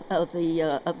of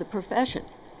the profession,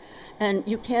 and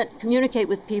you can't communicate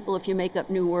with people if you make up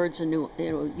new words and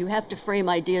you have to frame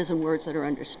ideas in words that are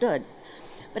understood.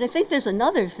 But I think there's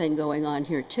another thing going on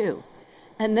here too,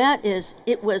 and that is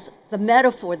it was the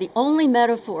metaphor, the only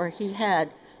metaphor he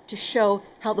had to show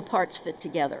how the parts fit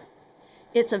together.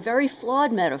 It's a very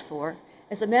flawed metaphor.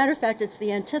 As a matter of fact, it's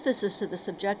the antithesis to the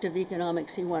subjective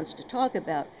economics he wants to talk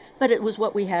about, but it was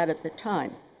what we had at the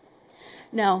time.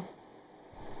 Now,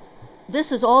 this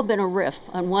has all been a riff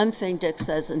on one thing Dick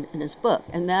says in his book,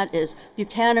 and that is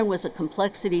Buchanan was a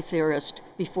complexity theorist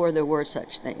before there were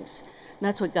such things. And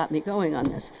that's what got me going on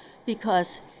this,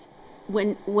 because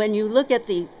when you look at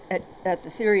the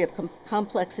theory of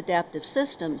complex adaptive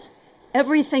systems,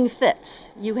 everything fits.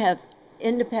 You have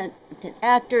independent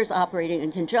actors operating in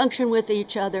conjunction with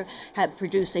each other,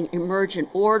 producing emergent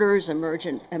orders,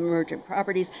 emergent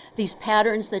properties. These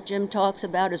patterns that Jim talks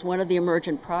about is one of the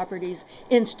emergent properties,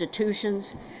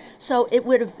 institutions. So it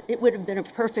would have been a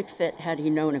perfect fit had he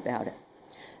known about it.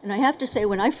 And I have to say,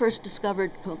 when I first discovered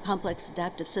complex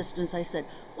adaptive systems, I said,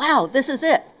 wow, this is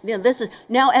it.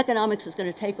 Now economics is going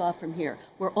to take off from here.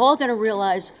 We're all going to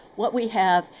realize what we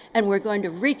have, and we're going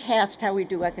to recast how we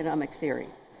do economic theory.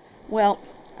 Well,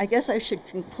 I guess I should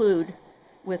conclude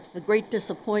with the great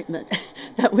disappointment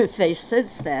that we've faced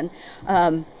since then.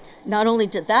 Not only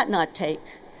did that not take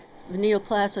the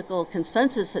neoclassical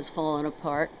consensus has fallen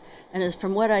apart, and as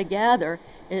from what I gather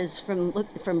is from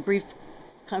brief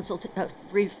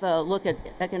look at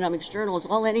economics journals,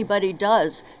 all anybody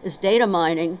does is data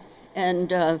mining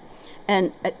and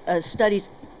studies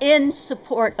in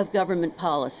support of government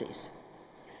policies.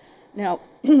 Now,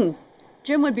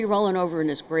 Jim would be rolling over in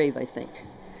his grave, I think.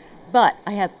 But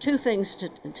I have two things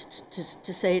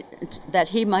to say that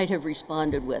he might have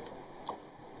responded with.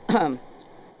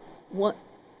 What,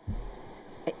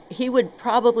 he would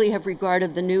probably have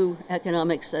regarded the new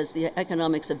economics as the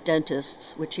economics of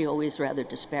dentists, which he always rather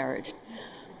disparaged.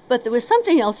 But there was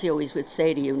something else he always would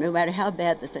say to you, no matter how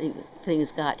bad the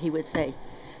things got. He would say,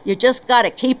 "You just got to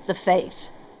keep the faith."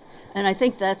 And I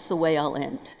think that's the way I'll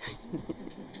end.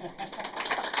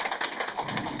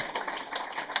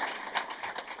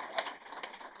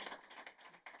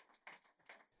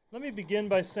 Let me begin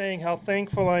by saying how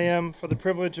thankful I am for the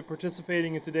privilege of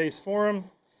participating in today's forum,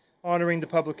 honoring the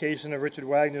publication of Richard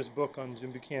Wagner's book on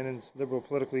Jim Buchanan's liberal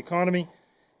political economy.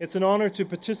 It's an honor to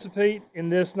participate in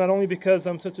this, not only because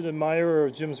I'm such an admirer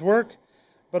of Jim's work,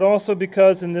 but also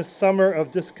because in this summer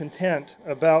of discontent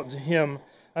about him,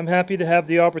 I'm happy to have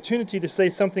the opportunity to say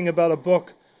something about a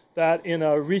book that in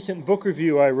a recent book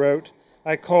review I wrote,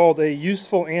 I called a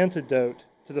useful antidote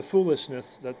to the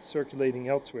foolishness that's circulating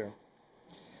elsewhere.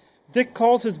 Dick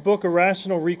calls his book a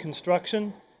rational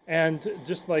reconstruction, and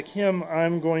just like him,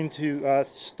 I'm going to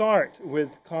start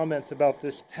with comments about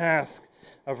this task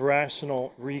of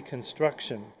rational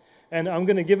reconstruction. And I'm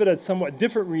going to give it a somewhat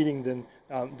different reading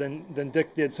than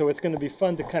Dick did, so it's going to be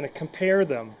fun to kind of compare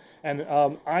them. And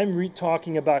I'm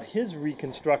talking about his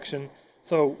reconstruction,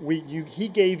 so he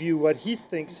gave you what he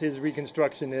thinks his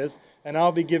reconstruction is, and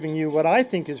I'll be giving you what I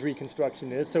think his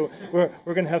reconstruction is, so we're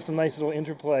going to have some nice little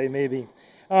interplay maybe.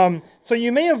 So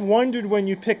you may have wondered when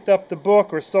you picked up the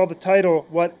book or saw the title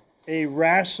what a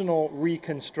rational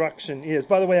reconstruction is.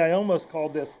 By the way, I almost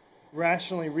called this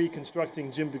Rationally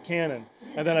Reconstructing Jim Buchanan,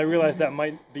 and then I realized that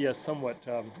might be a somewhat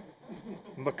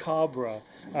macabre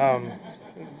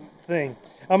thing.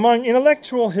 Among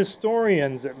intellectual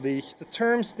historians, at least, the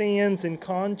term stands in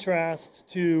contrast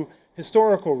to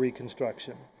historical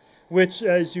reconstruction, which,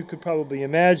 as you could probably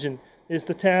imagine, is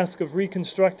the task of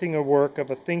reconstructing a work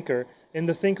of a thinker in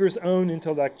the thinker's own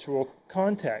intellectual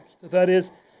context. That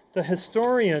is, the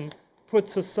historian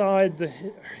puts aside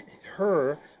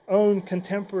her own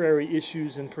contemporary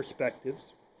issues and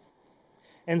perspectives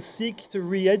and seeks to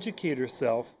re-educate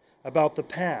herself about the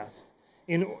past.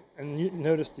 And you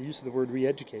notice the use of the word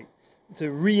re-educate.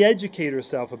 To re-educate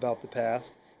herself about the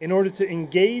past in order to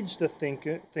engage the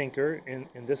thinker,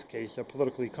 in this case a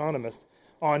political economist,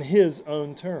 on his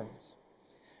own terms.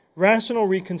 Rational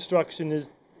reconstruction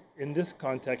is, in this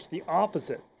context, the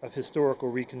opposite of historical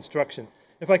reconstruction.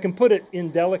 If I can put it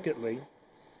indelicately,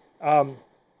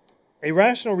 a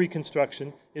rational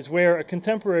reconstruction is where a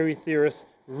contemporary theorist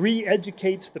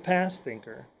re-educates the past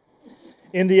thinker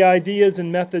in the ideas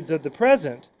and methods of the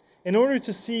present in order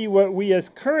to see what we as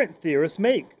current theorists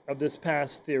make of this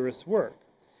past theorist's work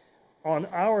on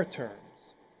our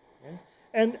terms. Okay?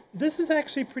 And this is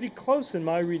actually pretty close in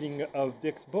my reading of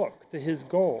Dick's book to his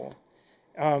goal.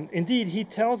 Indeed, he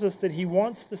tells us that he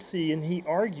wants to see, and he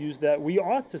argues that we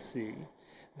ought to see,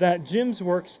 that Jim's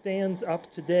work stands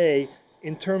up today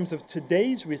in terms of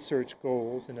today's research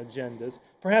goals and agendas,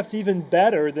 perhaps even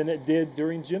better than it did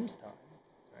during Jim's time.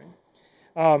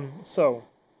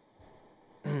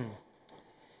 Right?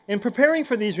 In preparing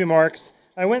for these remarks,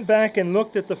 I went back and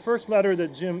looked at the first letter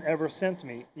that Jim ever sent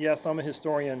me. Yes, I'm a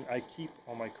historian. I keep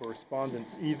all my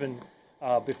correspondence, even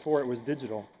before it was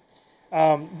digital.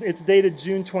 It's dated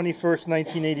June 21st,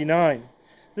 1989.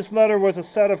 This letter was a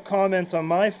set of comments on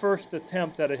my first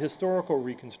attempt at a historical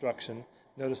reconstruction,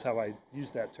 notice how I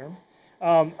use that term,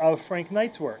 of Frank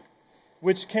Knight's work,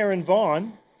 which Karen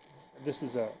Vaughn, this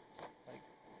is a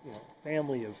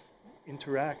family of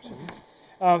interactions,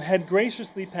 had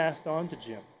graciously passed on to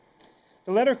Jim.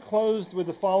 The letter closed with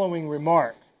the following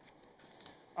remark: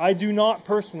 I do not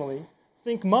personally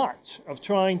think much of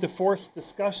trying to force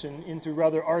discussion into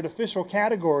rather artificial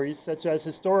categories such as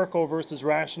historical versus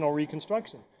rational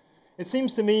reconstruction. It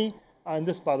seems to me, and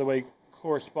this, by the way,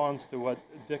 corresponds to what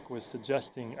Dick was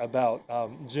suggesting about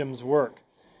Jim's work.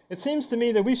 It seems to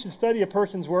me that we should study a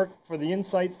person's work for the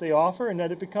insights they offer, and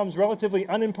that it becomes relatively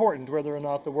unimportant whether or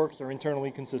not the works are internally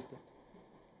consistent.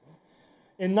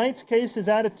 In Knight's case, his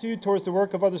attitude towards the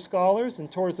work of other scholars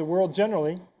and towards the world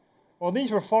generally, well,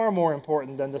 these were far more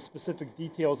important than the specific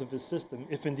details of his system,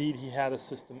 if indeed he had a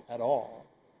system at all.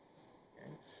 Okay?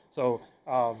 So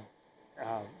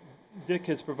Dick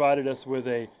has provided us with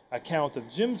an account of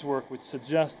Jim's work which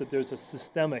suggests that there's a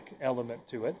systemic element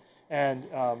to it. And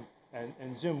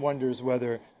Jim wonders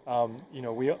whether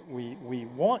we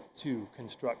want to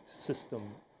construct system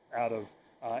out of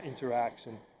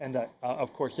interaction, and that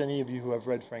of course any of you who have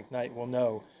read Frank Knight will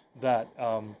know that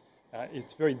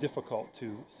it's very difficult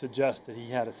to suggest that he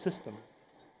had a system.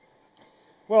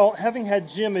 Well, having had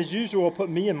Jim as usual put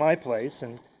me in my place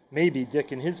and maybe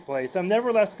Dick in his place, I'm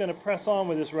nevertheless going to press on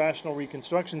with this rational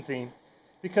reconstruction theme,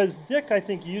 because Dick, I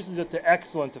think, uses it to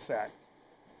excellent effect.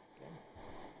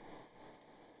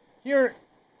 Here's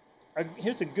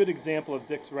a good example of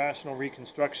Dick's rational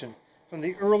reconstruction from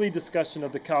the early discussion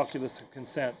of the calculus of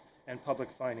consent and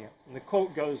public finance. And the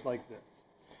quote goes like this: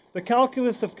 "The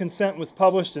calculus of consent was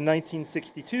published in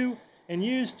 1962 and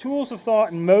used tools of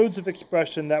thought and modes of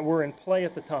expression that were in play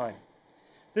at the time.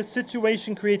 This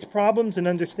situation creates problems in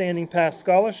understanding past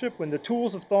scholarship when the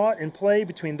tools of thought in play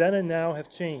between then and now have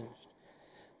changed.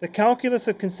 The calculus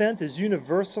of consent is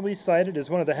universally cited as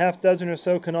one of the half-dozen or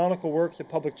so canonical works of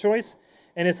public choice,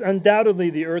 and it's undoubtedly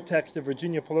the ur-text of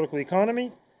Virginia political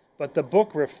economy, but the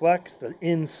book reflects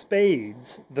in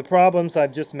spades the problems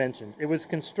I've just mentioned. It was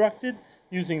constructed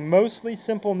using mostly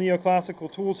simple neoclassical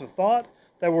tools of thought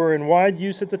that were in wide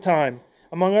use at the time.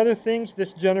 Among other things,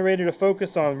 this generated a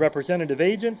focus on representative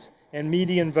agents and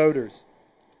median voters.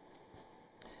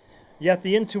 Yet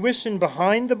the intuition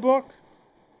behind the book,"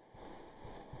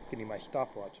 getting my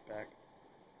stopwatch back,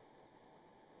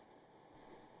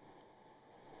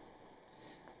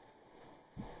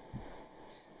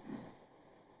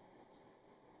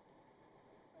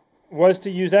 "was to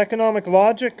use economic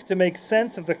logic to make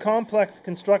sense of the complex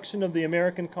construction of the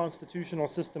American constitutional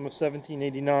system of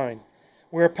 1789,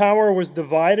 where power was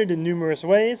divided in numerous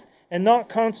ways and not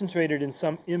concentrated in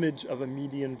some image of a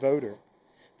median voter.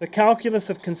 The calculus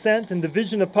of consent and the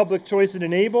vision of public choice it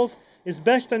enables is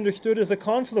best understood as a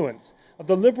confluence of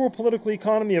the liberal political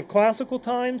economy of classical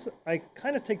times." I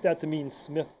kind of take that to mean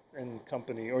Smith and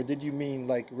Company, or did you mean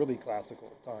like really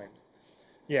classical times?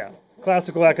 Yeah,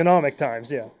 classical economic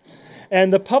times, yeah.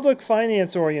 "And the public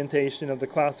finance orientation of the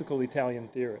classical Italian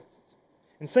theorists.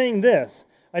 In saying this,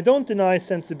 I don't deny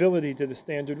sensibility to the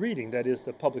standard reading, that is,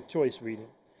 the public choice reading,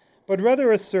 but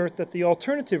rather assert that the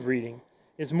alternative reading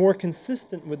is more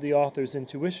consistent with the author's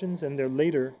intuitions and their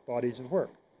later bodies of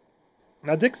work."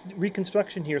 Now, Dick's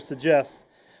reconstruction here suggests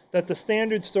that the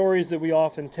standard stories that we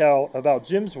often tell about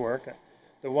Jim's work,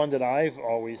 the one that I've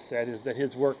always said is that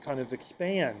his work kind of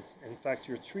expands. In fact,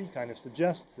 your tree kind of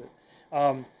suggests it.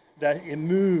 That it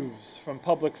moves from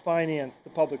public finance to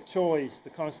public choice,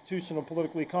 to constitutional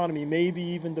political economy, maybe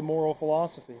even to moral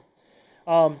philosophy.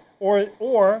 It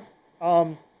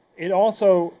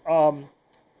also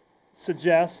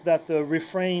suggests that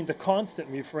the constant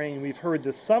refrain we've heard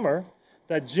this summer,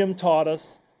 that Jim taught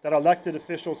us that elected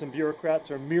officials and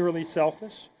bureaucrats are merely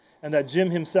selfish, and that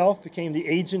Jim himself became the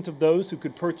agent of those who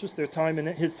could purchase his time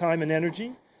and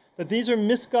energy, that these are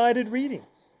misguided readings.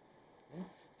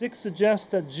 Dick suggests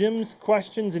that Jim's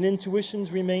questions and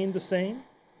intuitions remained the same,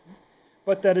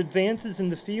 but that advances in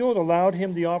the field allowed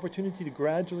him the opportunity to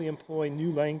gradually employ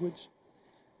new language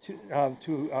to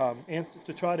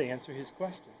try to answer his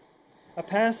questions. A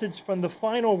passage from the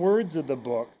final words of the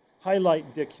book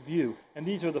highlight Dick's view, and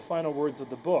these are the final words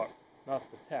of the book, not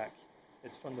the text.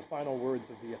 It's from the final words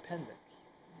of the appendix.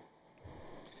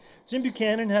 Jim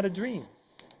Buchanan had a dream.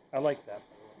 I like that.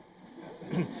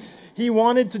 He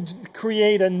wanted to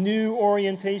create a new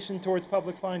orientation towards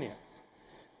public finance.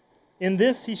 In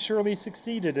this, he surely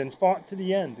succeeded and fought to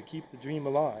the end to keep the dream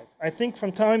alive. I think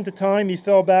from time to time he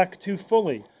fell back too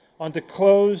fully onto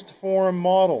closed-form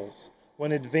models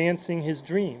when advancing his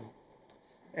dream.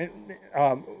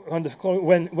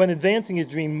 When advancing his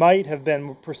dream might have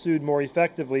been pursued more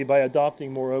effectively by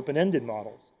adopting more open-ended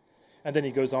models. And then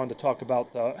he goes on to talk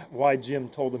about why Jim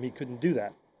told him he couldn't do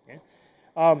that. Okay?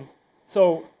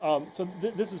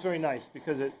 This is very nice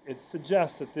because it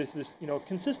suggests that this is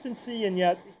consistency and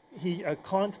yet a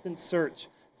constant search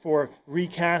for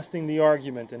recasting the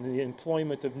argument and the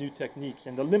employment of new techniques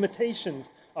and the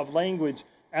limitations of language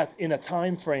in a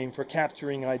time frame for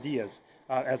capturing ideas.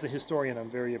 As a historian, I'm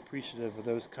very appreciative of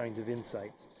those kinds of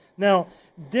insights. Now,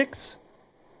 Dick's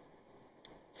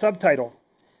subtitle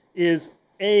is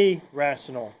A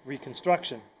Rational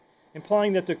Reconstruction,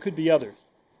 implying that there could be others.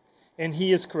 And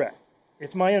he is correct,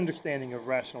 if my understanding of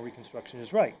rational reconstruction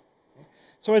is right.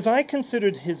 So as I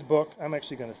considered his book, I'm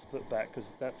actually going to slip back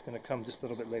because that's going to come just a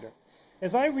little bit later.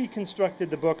 As I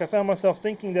reconstructed the book, I found myself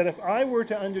thinking that if I were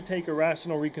to undertake a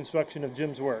rational reconstruction of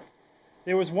Jim's work,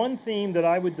 there was one theme that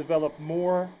I would develop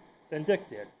more than Dick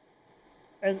did.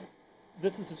 And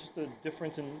this is just a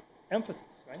difference in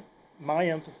emphasis, right? My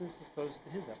emphasis as opposed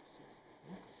to his emphasis.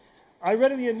 I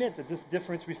readily admit that this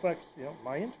difference reflects,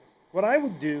 my interests. What I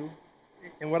would do,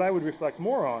 and what I would reflect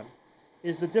more on,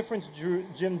 is the difference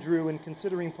Jim drew in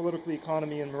considering political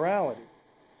economy and morality,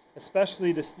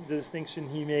 especially the distinction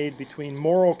he made between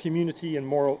moral community and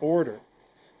moral order.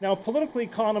 Now, political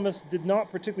economists did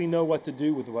not particularly know what to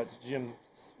do with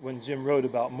when Jim wrote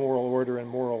about moral order and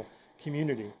moral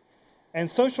community. And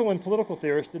social and political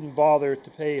theorists didn't bother to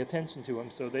pay attention to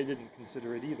him, so they didn't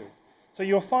consider it either. So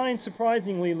you'll find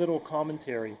surprisingly little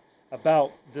commentary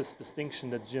about this distinction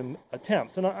that Jim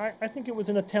attempts. And I think it was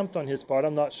an attempt on his part.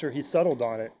 I'm not sure he settled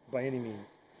on it by any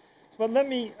means. But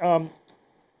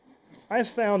I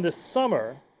found this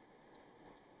summer,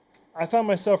 I found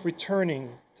myself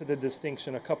returning to the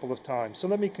distinction a couple of times. So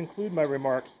let me conclude my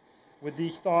remarks with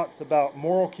these thoughts about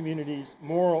moral communities,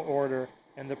 moral order,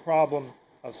 and the problem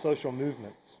of social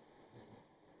movements.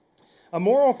 A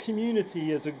moral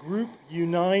community is a group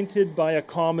united by a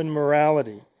common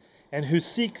morality and who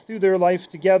seek through their life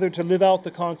together to live out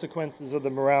the consequences of the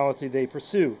morality they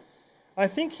pursue. I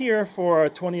think here, for a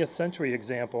 20th century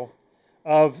example,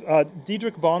 of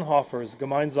Dietrich Bonhoeffer's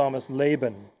Gemeinsames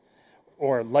Leben,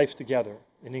 or Life Together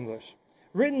in English.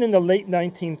 Written in the late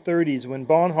 1930s when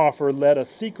Bonhoeffer led a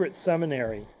secret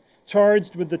seminary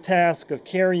charged with the task of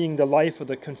carrying the life of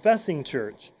the confessing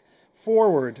church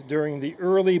forward during the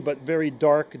early but very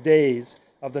dark days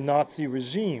of the Nazi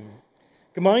regime.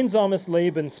 Gemeinsames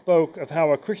Leben spoke of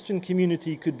how a Christian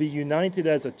community could be united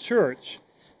as a church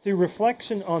through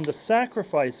reflection on the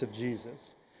sacrifice of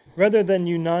Jesus, rather than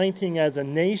uniting as a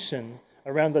nation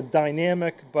around a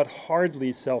dynamic but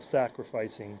hardly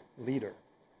self-sacrificing leader.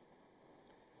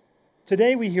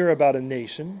 Today we hear about a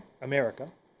nation, America,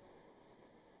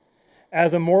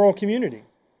 as a moral community,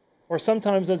 or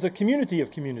sometimes as a community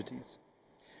of communities.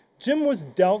 Jim was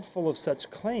doubtful of such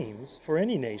claims for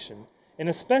any nation, and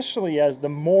especially as the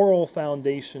moral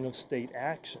foundation of state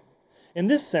action. In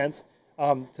this sense,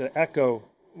 to echo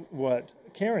what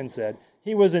Karen said,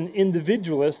 he was an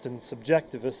individualist and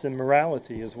subjectivist in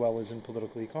morality as well as in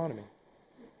political economy.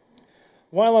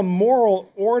 While a moral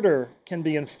order can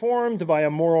be informed by a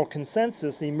moral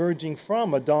consensus emerging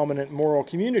from a dominant moral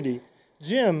community,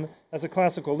 Jim, as a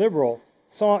classical liberal,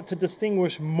 sought to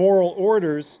distinguish moral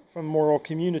orders from moral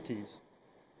communities.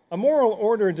 A moral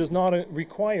order does not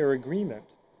require agreement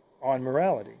on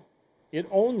morality. It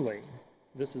only,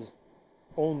 this is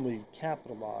only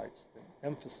capitalized and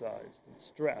emphasized and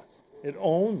stressed, it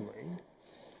only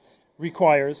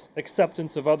requires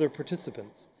acceptance of other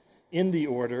participants in the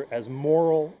order as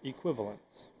moral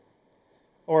equivalents.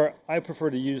 Or I prefer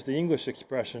to use the English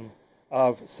expression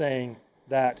of saying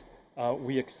that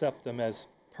we accept them as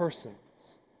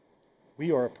persons.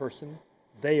 We are a person,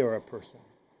 they are a person.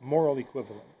 Moral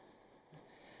equivalence.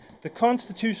 The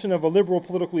constitution of a liberal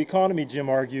political economy, Jim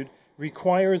argued,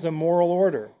 requires a moral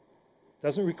order. It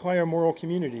doesn't require a moral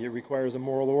community, it requires a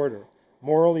moral order.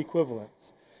 Moral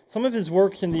equivalence. Some of his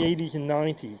works in the 80s and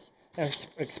 90s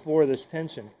explore this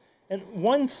tension. And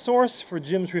one source for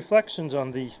Jim's reflections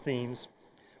on these themes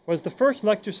was the first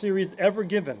lecture series ever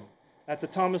given at the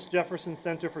Thomas Jefferson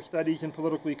Center for Studies in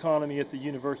Political Economy at the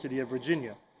University of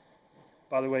Virginia.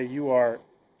 By the way, you are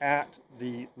at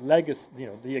the legacy,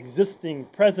 the existing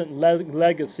present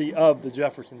legacy of the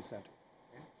Jefferson Center.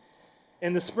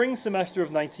 In the spring semester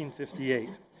of 1958,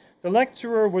 the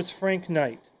lecturer was Frank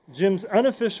Knight, Jim's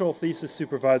unofficial thesis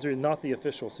supervisor, not the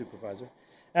official supervisor,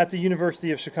 at the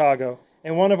University of Chicago,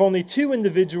 and one of only two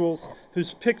individuals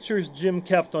whose pictures Jim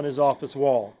kept on his office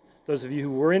wall. Those of you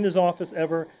who were in his office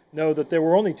ever know that there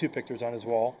were only two pictures on his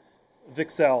wall,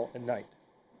 Wicksell and Knight.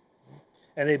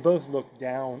 And they both looked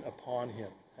down upon him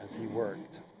as he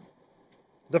worked.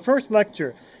 The first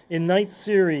lecture in Knight's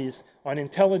series on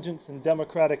intelligence and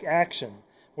democratic action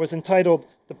was entitled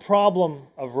The Problem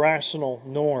of Rational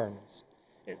Norms.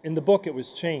 In the book, it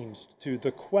was changed to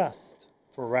The Quest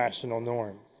for Rational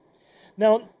Norms.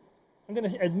 Now, I'm going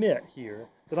to admit here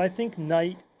that I think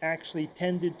Knight actually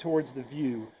tended towards the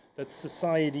view that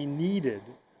society needed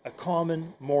a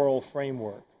common moral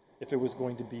framework if it was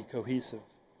going to be cohesive.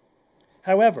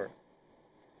 However,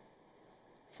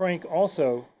 Frank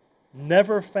also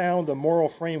never found a moral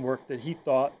framework that he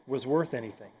thought was worth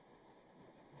anything,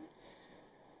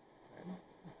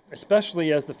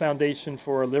 especially as the foundation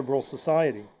for a liberal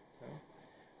society.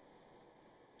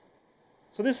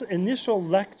 So this initial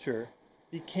lecture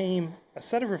became a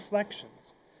set of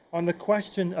reflections on the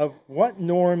question of what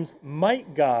norms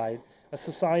might guide a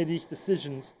society's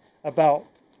decisions about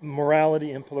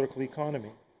morality and political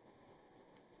economy.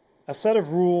 A set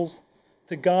of rules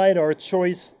to guide our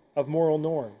choice of moral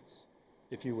norms,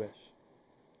 if you wish.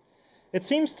 It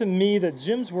seems to me that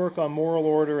Jim's work on moral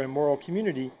order and moral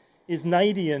community is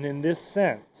Knightian in this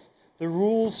sense. The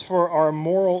rules for our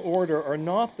moral order are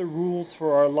not the rules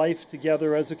for our life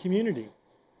together as a community,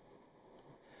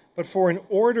 but for an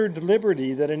ordered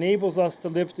liberty that enables us to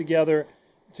live together,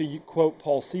 to quote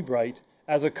Paul Seabright,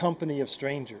 as a company of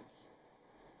strangers.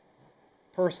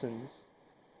 Persons,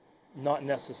 not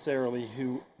necessarily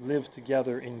who live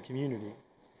together in community.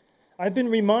 I've been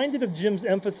reminded of Jim's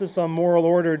emphasis on moral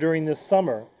order during this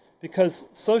summer because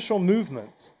social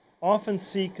movements often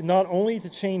seek not only to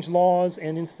change laws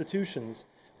and institutions,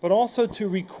 but also to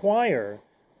require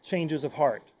changes of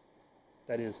heart.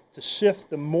 That is, to shift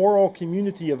the moral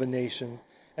community of a nation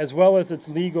as well as its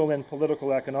legal and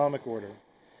political economic order.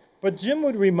 But Jim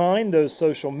would remind those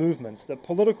social movements that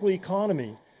political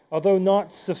economy, although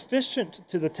not sufficient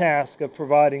to the task of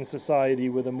providing society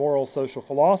with a moral social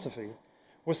philosophy,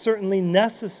 was certainly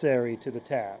necessary to the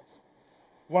task.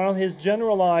 While his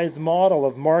generalized model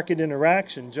of market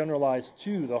interaction, generalized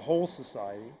to the whole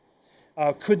society,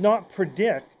 could not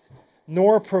predict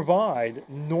nor provide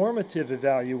normative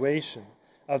evaluation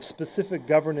of specific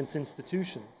governance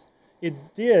institutions,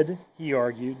 it did, he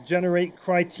argued, generate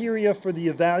criteria for the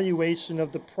evaluation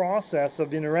of the process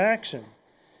of interaction,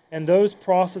 and those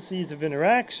processes of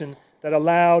interaction that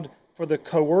allowed for the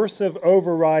coercive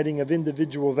overriding of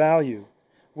individual value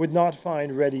would not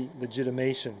find ready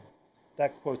legitimation.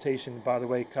 That quotation, by the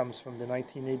way, comes from the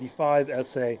 1985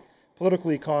 essay,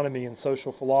 Political Economy and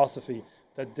Social Philosophy,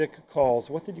 that Dick calls,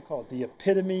 what did you call it, the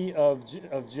epitome of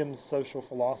Jim's social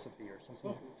philosophy or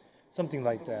something? Something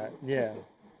like that, yeah.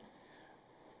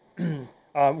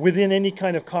 Within any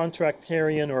kind of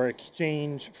contractarian or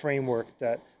exchange framework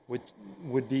that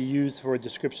would be used for a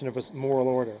description of a moral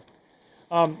order.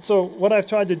 So what I've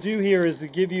tried to do here is to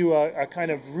give you a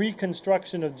kind of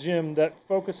reconstruction of Jim that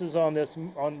focuses on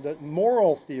the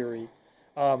moral theory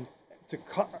to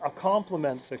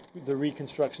complement the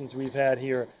reconstructions we've had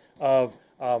here of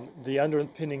the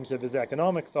underpinnings of his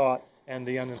economic thought and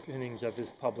the underpinnings of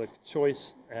his public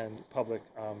choice and public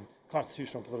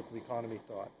constitutional political economy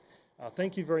thought.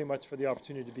 Thank you very much for the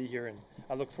opportunity to be here, and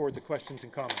I look forward to questions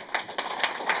and comments.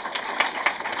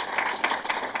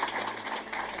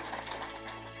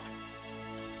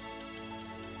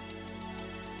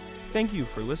 Thank you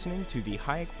for listening to the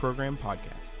Hayek Program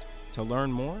Podcast. To learn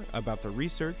more about the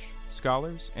research,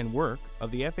 scholars, and work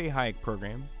of the F.A. Hayek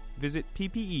Program, visit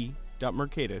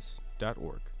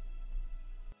ppe.mercatus.org.